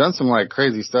done some like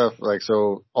crazy stuff. Like,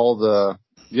 so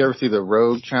you ever see the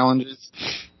Rogue challenges?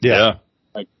 Yeah.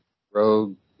 Like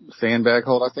Rogue sandbag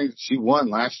hold. I think she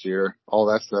won last year, all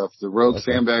that stuff. The Rogue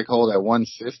sandbag hold at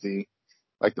 150,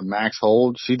 like the max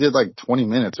hold. She did like 20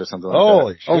 minutes or something like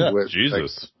Holy that. shit.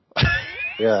 Jesus.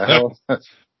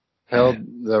 Held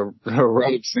the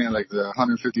Rogue sand, like the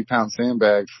 150-pound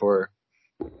sandbag for,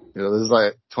 this is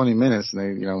like 20 minutes,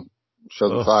 and they, show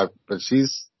the clock. But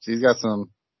she's got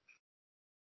some,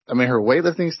 I mean, her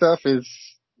weightlifting stuff is,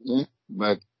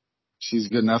 but she's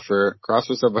good enough for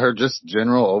CrossFit stuff. But her just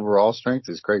general overall strength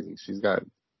is crazy. She's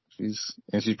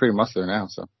pretty muscular now.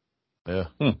 So yeah,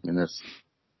 I mean, there's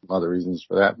some other reasons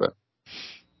for that. But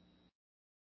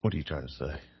what are you trying to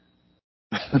say?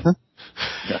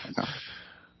 Yeah, no.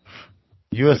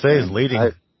 USA is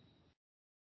leading.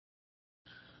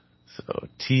 So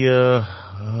Tia,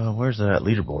 where's that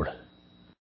leaderboard?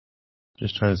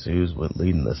 Just trying to see who's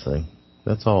leading this thing.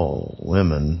 That's all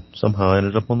women. Somehow I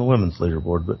ended up on the women's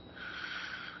leaderboard, but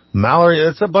Mallory,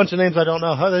 it's a bunch of names I don't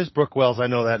know. Oh, there's Brooke Wells. I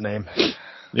know that name.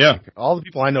 Yeah. All the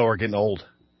people I know are getting old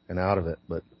and out of it,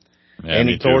 but Yeah,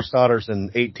 Annie Thorstadter's in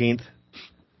 18th.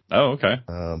 Oh, okay.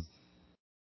 I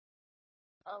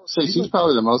would say she's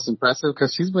probably the most impressive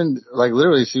because she's been, like,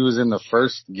 literally, she was in the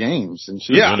first games and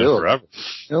she was still forever.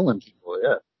 killing people.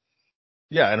 Yeah.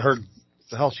 Yeah, and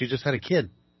she just had a kid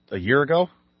a year ago,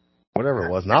 whatever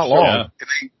it was, not long. Yeah,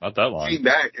 not that long. Came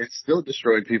back and still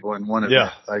destroyed people in one event.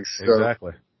 Yeah, like so,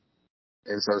 exactly.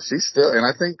 And so she's still, and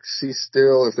I think she's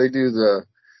still, if they do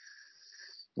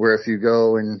where if you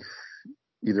go and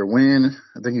either win,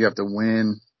 I think you have to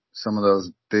win some of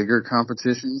those bigger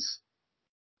competitions.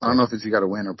 I don't know if it's you got to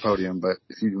win or podium, but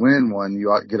if you win one,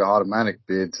 you get an automatic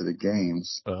bid to the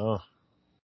games. Oh.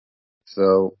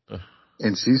 So,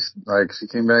 and she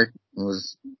came back and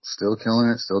was still killing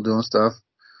it, still doing stuff.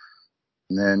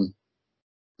 And then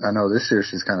I know this year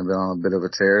she's kind of been on a bit of a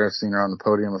tear. I've seen her on the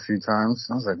podium a few times.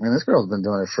 I was like, man, this girl's been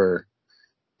doing it for.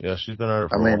 Yeah, she's been at it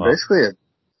for a while. Basically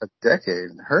a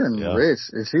decade. Her and Rich,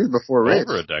 she was before Rich.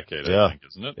 Over a decade, I think,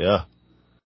 isn't it? Yeah.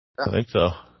 I think so.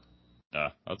 Yeah,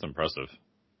 that's impressive.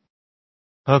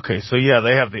 Okay, so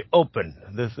they have the Open.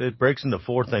 It breaks into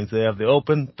four things. They have the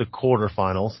Open, the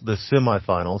quarterfinals, the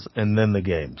semifinals, and then the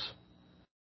games.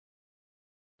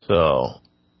 So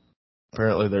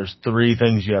apparently there's 3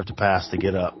 things you have to pass to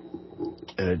get up,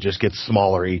 and it just gets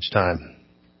smaller each time.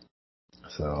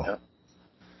 So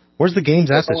where's the games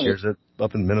at this year? Is it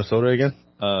up in Minnesota again?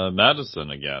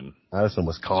 Madison again. Madison,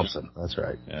 Wisconsin. That's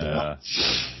right. Yeah.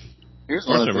 Here's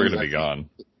one of the we're going to be gone.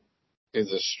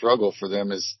 Is a struggle for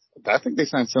them is I think they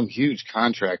signed some huge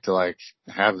contract to like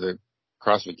have the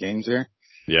CrossFit Games there.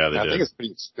 Yeah, they did. I think it's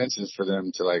pretty expensive for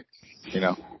them to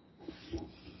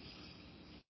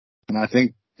and I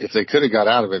think if they could have got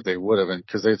out of it, they would have,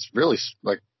 because it's really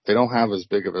like they don't have as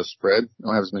big of a spread, they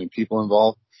don't have as many people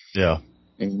involved. Yeah.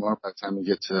 Anymore by the time you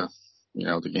get to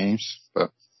the games,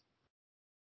 but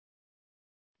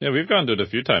yeah, we've gone to it a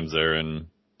few times there, and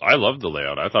I loved the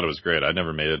layout. I thought it was great. I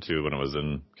never made it to when it was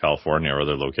in California or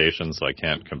other locations, so I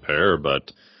can't compare.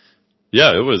 But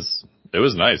yeah, it was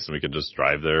nice. We could just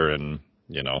drive there and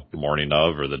morning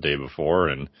of or the day before,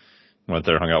 and went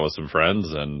there, hung out with some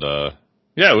friends, and it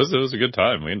was a good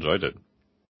time. We enjoyed it.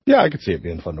 Yeah, I could see it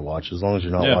being fun to watch as long as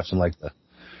you're not watching like the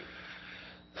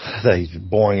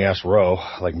boring ass row,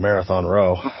 like Marathon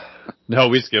Row. No,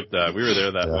 we skipped that. We were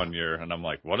there that one year, and I'm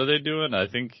like, what are they doing? I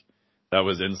think that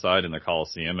was inside in the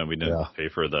Coliseum, and we didn't pay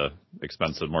for the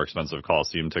more expensive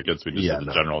Coliseum tickets. We just did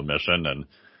the general admission, and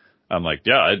I'm like,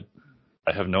 I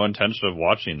have no intention of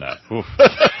watching that.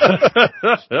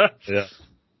 Yeah.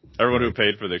 Everyone who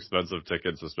paid for the expensive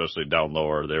tickets, especially down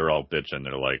lower, they were all bitching.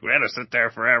 They're like, we had to sit there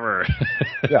forever.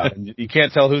 Yeah, and you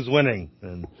can't tell who's winning.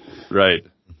 And right.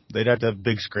 They'd have to have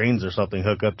big screens or something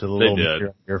hook up to the little. They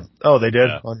did. They did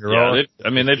on your own.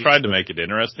 They tried to make it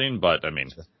interesting, but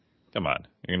come on,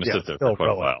 you're going to sit there for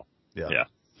quite a while. Yeah.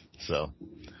 So,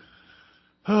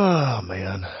 oh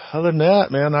man. Other than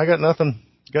that, man, I got nothing.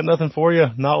 Got nothing for you.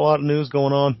 Not a lot of news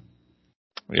going on.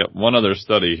 We got one other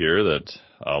study here that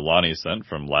Lonnie sent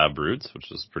from Lab Roots,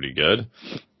 which is pretty good.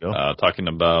 Talking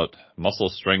about muscle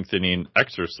strengthening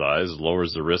exercise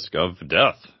lowers the risk of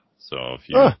death. So if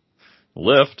you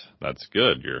lift, that's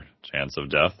good. Your chance of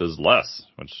death is less,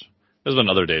 which there's been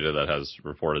other data that has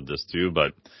reported this too,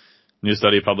 but new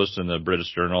study published in the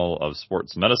British Journal of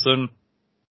Sports Medicine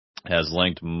has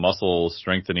linked muscle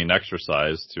strengthening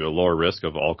exercise to a lower risk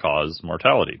of all-cause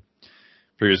mortality.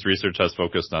 Previous research has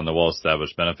focused on the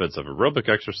well-established benefits of aerobic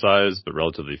exercise, but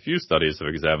relatively few studies have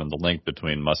examined the link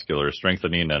between muscular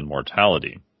strengthening and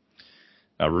mortality.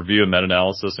 A review and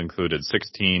meta-analysis included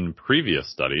 16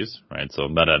 previous studies, right? So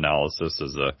meta-analysis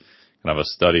is a kind of a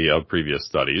study of previous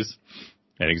studies,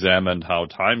 and examined how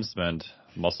time spent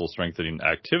muscle strengthening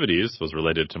activities was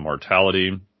related to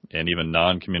mortality and even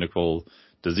non-communicable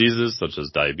diseases such as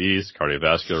diabetes,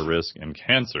 cardiovascular risk, and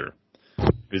cancer.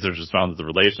 Researchers found that the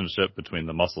relationship between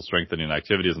the muscle strengthening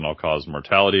activities and all-cause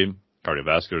mortality,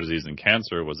 cardiovascular disease, and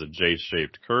cancer was a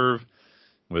J-shaped curve,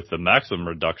 with the maximum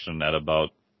reduction at about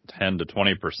 10 to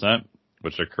 20%,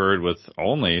 which occurred with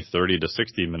only 30 to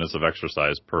 60 minutes of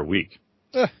exercise per week.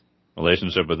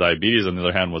 Relationship with diabetes, on the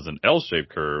other hand, was an L-shaped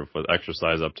curve with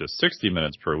exercise up to 60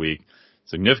 minutes per week,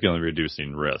 significantly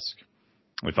reducing risk.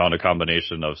 We found a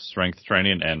combination of strength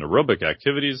training and aerobic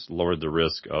activities lowered the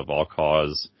risk of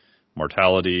all-cause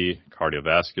mortality,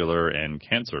 cardiovascular, and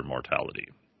cancer mortality.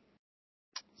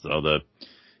 So the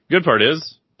good part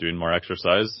is doing more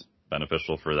exercise,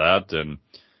 beneficial for that. And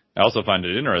I also find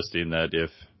it interesting that if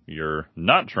you're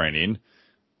not training,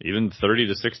 even 30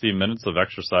 to 60 minutes of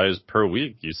exercise per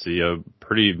week, you see a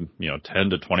pretty, 10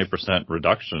 to 20%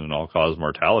 reduction in all-cause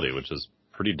mortality, which is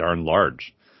pretty darn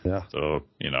large. Yeah. So,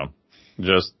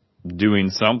 just doing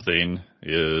something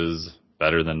is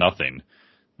better than nothing.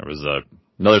 There was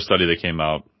another study that came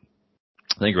out,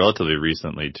 I think relatively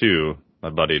recently too, my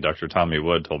buddy Dr. Tommy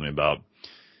Wood told me about,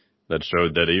 that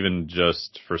showed that even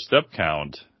just for step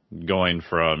count, going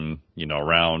from,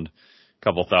 around a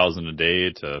couple thousand a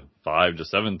day to 5,000 to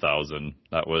 7,000,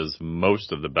 that was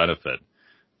most of the benefit.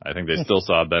 I think they still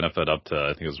saw a benefit up to,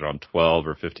 I think it was around 12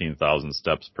 or 15,000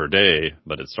 steps per day,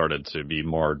 but it started to be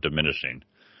more diminishing.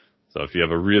 So if you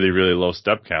have a really, really low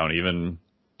step count, even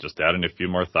just adding a few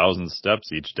more thousand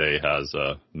steps each day has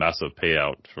a massive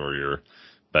payout for your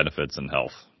benefits and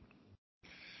health.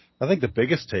 I think the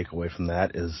biggest takeaway from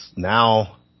that is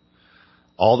now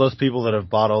all those people that have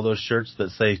bought all those shirts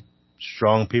that say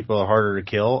strong people are harder to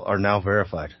kill are now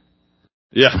verified.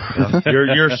 Yeah.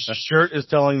 Your shirt is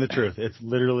telling the truth. It's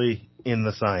literally in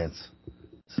the science.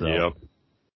 So, yep.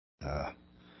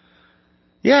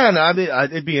 Yeah, and I mean,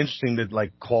 it'd be interesting to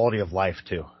like quality of life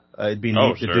too. It'd be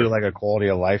neat to do like a quality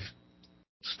of life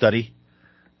study,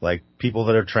 like people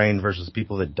that are trained versus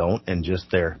people that don't, and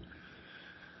just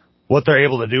what they're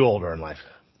able to do older in life.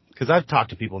 Because I've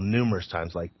talked to people numerous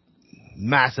times, like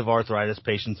massive arthritis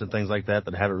patients and things like that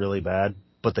have it really bad,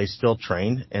 but they still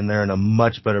train and they're in a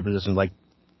much better position. Like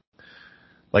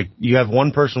you have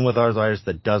one person with arthritis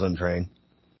that doesn't train,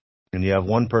 and you have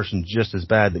one person just as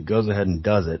bad that goes ahead and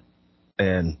does it,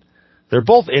 and they're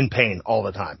both in pain all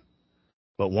the time.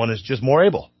 But one is just more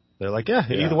able. They're like,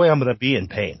 either way, I'm going to be in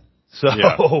pain. So,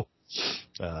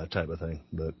 type of thing.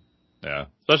 But yeah,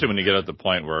 especially when you get at the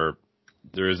point where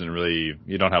there isn't really,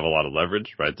 you don't have a lot of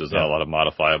leverage, right? There's not a lot of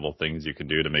modifiable things you can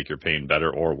do to make your pain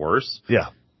better or worse. Yeah.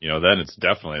 Then it's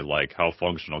definitely like, how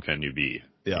functional can you be?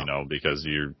 Yeah. Because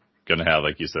you're going to have,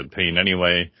 like you said, pain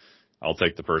anyway. I'll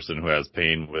take the person who has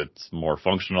pain that's more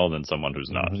functional than someone who's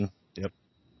not. Mm-hmm. Yep.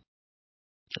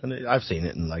 And I've seen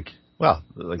it in like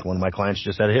one of my clients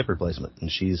just had a hip replacement,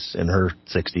 and she's in her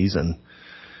 60s, and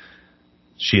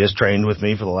she has trained with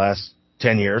me for the last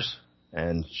 10 years,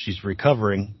 and she's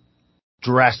recovering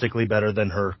drastically better than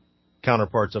her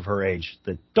counterparts of her age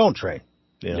that don't train.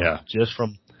 Just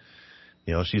from,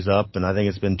 she's up, and I think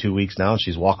it's been 2 weeks now, and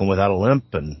she's walking without a limp,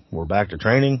 and we're back to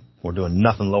training. We're doing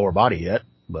nothing lower body yet,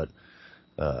 but,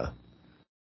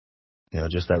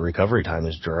 just that recovery time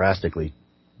is drastically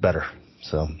better.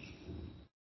 So,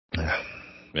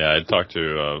 yeah, I talked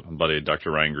to a buddy,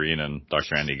 Dr. Ryan Green and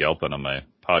Dr. Andy Galpin on my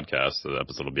podcast. The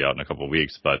episode will be out in a couple of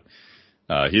weeks, but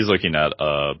he's looking at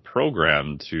a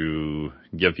program to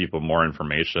give people more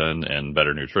information and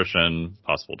better nutrition,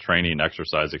 possible training,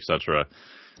 exercise, etc.,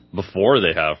 before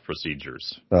they have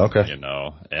procedures. Okay.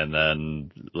 And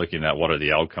then looking at what are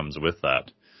the outcomes with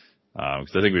that.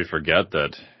 Because I think we forget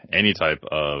that any type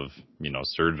of,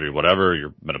 surgery, whatever,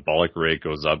 your metabolic rate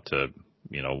goes up to,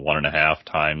 1.5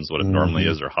 times what it normally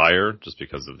is or higher, just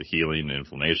because of the healing and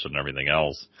inflammation and everything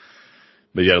else.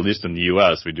 But yet, at least in the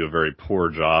U.S., we do a very poor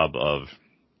job of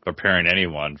preparing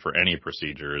anyone for any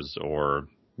procedures or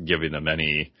giving them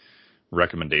any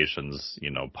recommendations,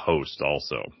 post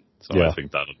also. So I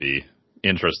think that'll be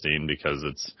interesting because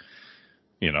it's,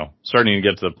 starting to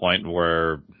get to the point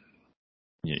where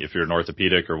if you're an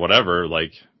orthopedic or whatever,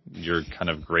 like you're kind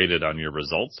of graded on your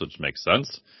results, which makes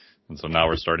sense. And so now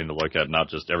we're starting to look at not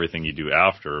just everything you do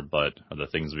after, but the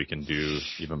things we can do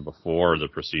even before the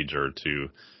procedure to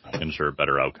ensure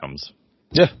better outcomes.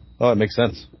 Yeah. Oh, it makes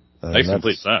sense. Makes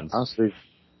complete sense. Honestly,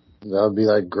 that would be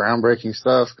like groundbreaking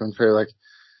stuff compared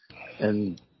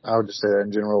and I would just say that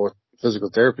in general with physical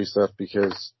therapy stuff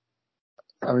because,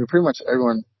 I mean, pretty much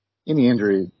everyone, any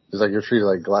injury is like you're treated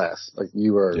like glass. Like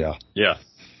you are, Yeah.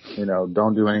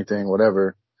 Don't do anything,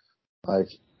 whatever. Like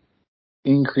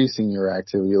increasing your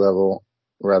activity level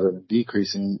rather than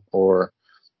decreasing or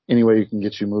any way you can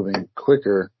get you moving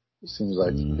quicker seems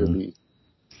like it would be,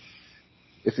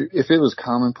 if it was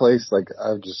commonplace, like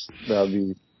that would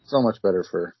be so much better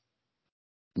for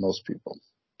most people.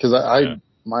 Cause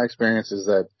my experience is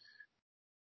that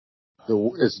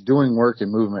it's doing work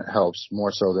and movement helps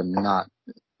more so than not.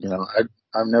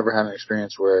 I've never had an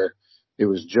experience where it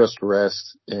was just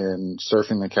rest and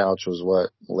surfing the couch was what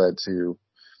led to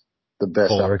the best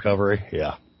full recovery.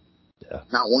 Yeah.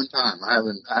 Not one time. I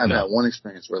haven't had one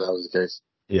experience where that was the case.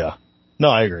 Yeah. No,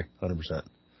 I agree. 100%.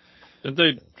 Didn't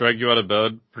they drag you out of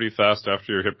bed pretty fast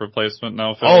after your hip replacement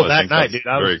now, Phil? Oh, that night, dude.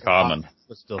 Very common. I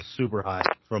was still super high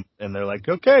and they're like,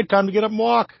 okay, time to get up and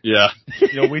walk. Yeah.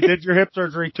 We did your hip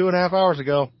surgery 2.5 hours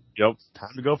ago. Yep. It's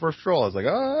time to go for a stroll. I was like,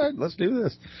 all right, let's do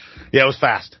this. Yeah, it was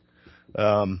fast.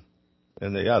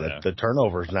 The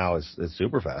turnovers now is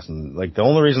super fast. And like the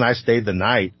only reason I stayed the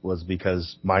night was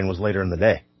because mine was later in the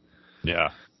day.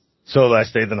 Yeah. So I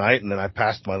stayed the night and then I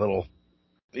passed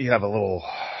you have a little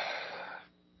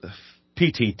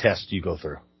PT test you go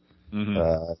through.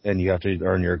 Mm-hmm. And you have to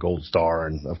earn your gold star.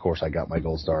 And of course I got my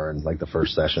gold star in like the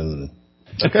first session.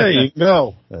 Okay, you can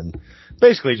go. And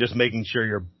basically just making sure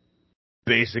you're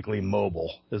basically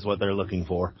mobile is what they're looking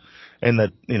for. And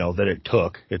that, that it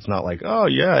took. It's not like, oh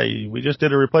yeah, we just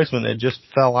did a replacement. It just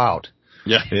fell out.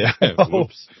 Yeah.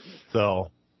 Oops. So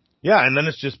yeah. And then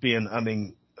it's just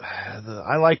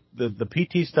I like the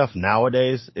PT stuff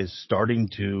nowadays is starting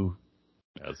to.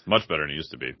 Yeah, it's much better than it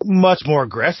used to be. Much more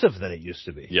aggressive than it used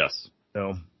to be. Yes.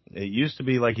 So it used to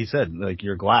be, like you said, like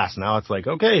your glass. Now it's like,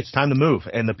 okay, it's time to move.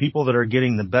 And the people that are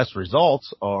getting the best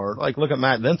results are like, look at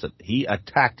Matt Vincent. He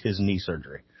attacked his knee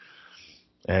surgery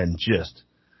and just,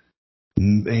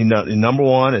 number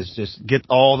one is just get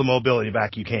all the mobility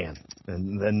back you can.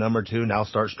 And then number two, now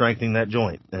start strengthening that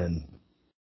joint. And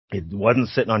it wasn't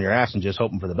sitting on your ass and just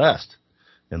hoping for the best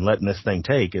and letting this thing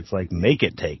take. It's like, make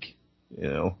it take,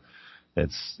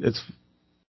 It's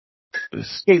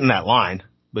skating that line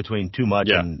between too much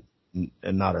and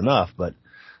not enough. But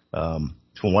from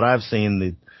what I've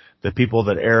seen, the people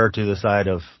that err to the side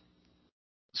of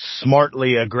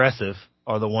smartly aggressive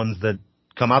are the ones that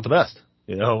come out the best.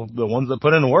 The ones that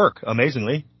put in the work,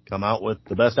 amazingly, come out with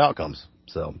the best outcomes.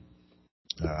 So,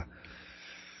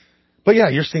 but yeah,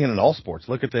 you're seeing it in all sports.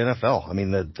 Look at the NFL. I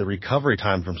mean, the recovery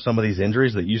time from some of these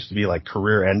injuries that used to be like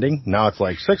career ending. Now it's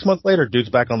like 6 months later, dude's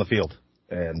back on the field.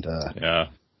 And,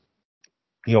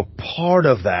 part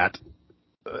of that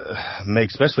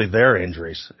makes, especially their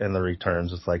injuries and the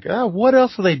returns. It's like, what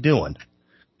else are they doing?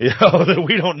 That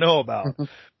we don't know about.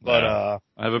 But, I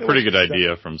have a pretty good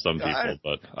idea from some people,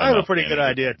 but I have a pretty good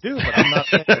idea too, but I'm not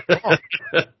saying it's wrong.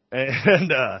 And,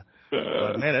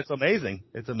 but man, it's amazing.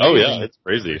 It's amazing. Oh yeah, it's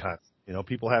crazy.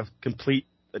 People have complete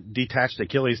detached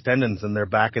Achilles tendons and they're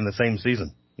back in the same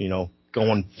season,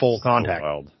 going full contact.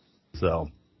 Wild. So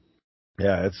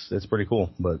yeah, it's pretty cool,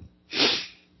 but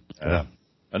yeah.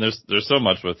 And there's so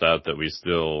much with that we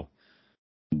still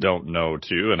don't know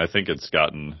too. And I think it's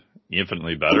gotten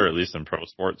infinitely better, at least in pro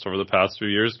sports over the past few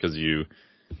years, because you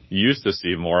used to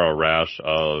see more a rash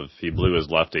of he blew his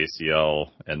left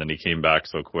ACL and then he came back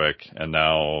so quick and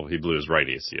now he blew his right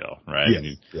ACL, right?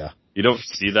 Yes. You don't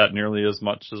see that nearly as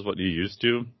much as what you used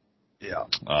to. Yeah.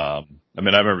 I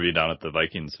remember being down at the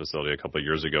Vikings facility a couple of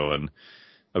years ago, and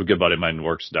a good buddy of mine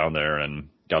works down there and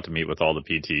got to meet with all the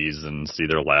PTs and see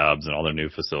their labs and all their new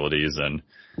facilities, and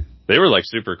they were like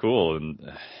super cool. And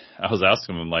I was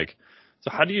asking them, like,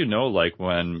 so how do you know, like,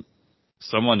 when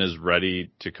someone is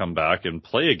ready to come back and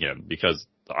play again? Because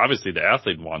obviously the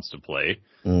athlete wants to play.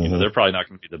 Mm-hmm. They're probably not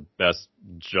going to be the best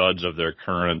judge of their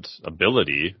current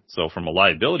ability. So from a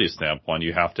liability standpoint,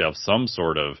 you have to have some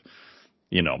sort of,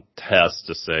 test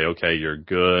to say, okay, you're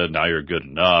good. Now you're good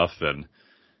enough. And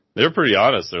they're pretty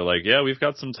honest. They're like, yeah, we've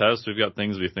got some tests. We've got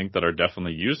things we think that are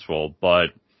definitely useful, but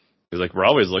it's like, we're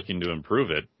always looking to improve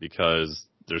it because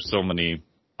there's so many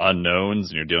unknowns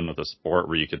and you're dealing with a sport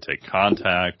where you could take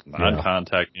contact,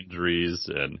 non-contact injuries,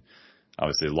 and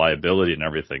obviously liability and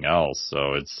everything else.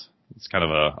 So it's kind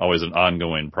of always an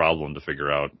ongoing problem to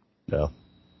figure out. Yeah.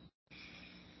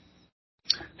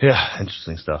 Yeah.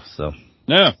 Interesting stuff. So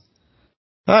yeah.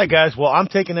 All right, guys. Well, I'm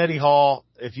taking Eddie Hall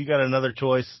if you got another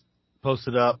choice, post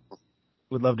it up.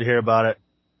 We'd love to hear about it.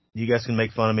 You guys can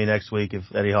make fun of me next week if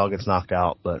Eddie Hall gets knocked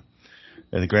out, but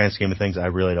in the grand scheme of things, I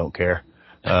really don't care.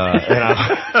 But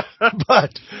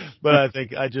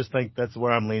I just think that's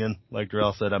where I'm leaning. Like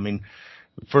Darrell said, I mean,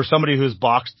 for somebody who's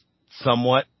boxed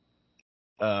somewhat,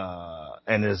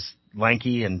 and is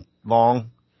lanky and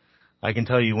long, I can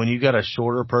tell you when you got a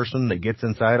shorter person that gets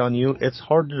inside on you, it's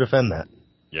hard to defend that.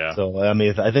 Yeah. So, I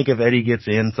mean, I think if Eddie gets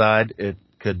inside, it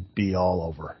could be all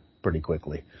over pretty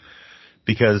quickly.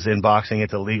 Because in boxing,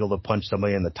 it's illegal to punch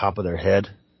somebody in the top of their head.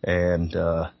 And,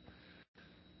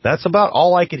 that's about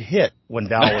all I could hit when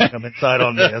Dow would come inside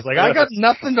on me. I was like, I got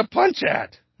nothing to punch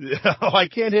at. I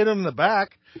can't hit him in the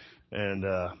back. And,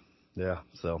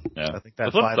 so I think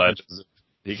that's the flip side is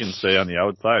he can stay on the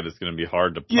outside. It's going to be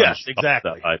hard to punch that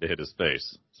high to hit his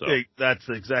face. So that's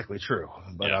exactly true.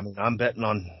 But I mean, I'm betting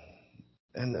on,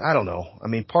 and I don't know. I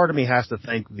mean, part of me has to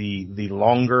think the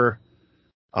longer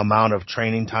amount of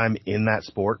training time in that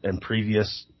sport and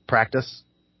previous practice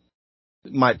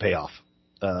might pay off.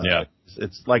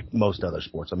 It's like most other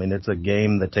sports. I mean, it's a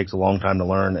game that takes a long time to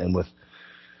learn, and with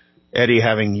Eddie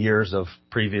having years of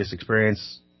previous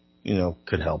experience,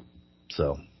 could help.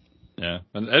 So. Yeah,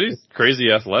 and Eddie's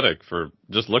crazy athletic. For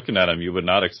just looking at him, you would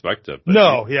not expect it.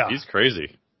 He's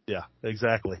crazy. Yeah,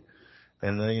 exactly.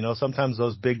 And sometimes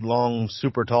those big, long,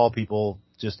 super tall people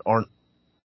just aren't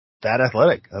that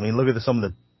athletic. I mean, look at some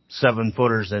of the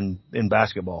 7-footers in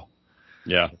basketball.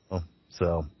 Yeah.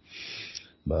 So,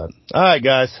 but all right,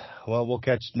 guys. Well, we'll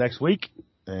catch next week,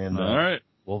 and all right,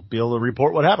 we'll be able to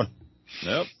report what happened.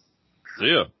 Yep. See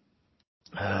ya.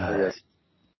 I guess.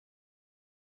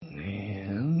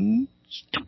 And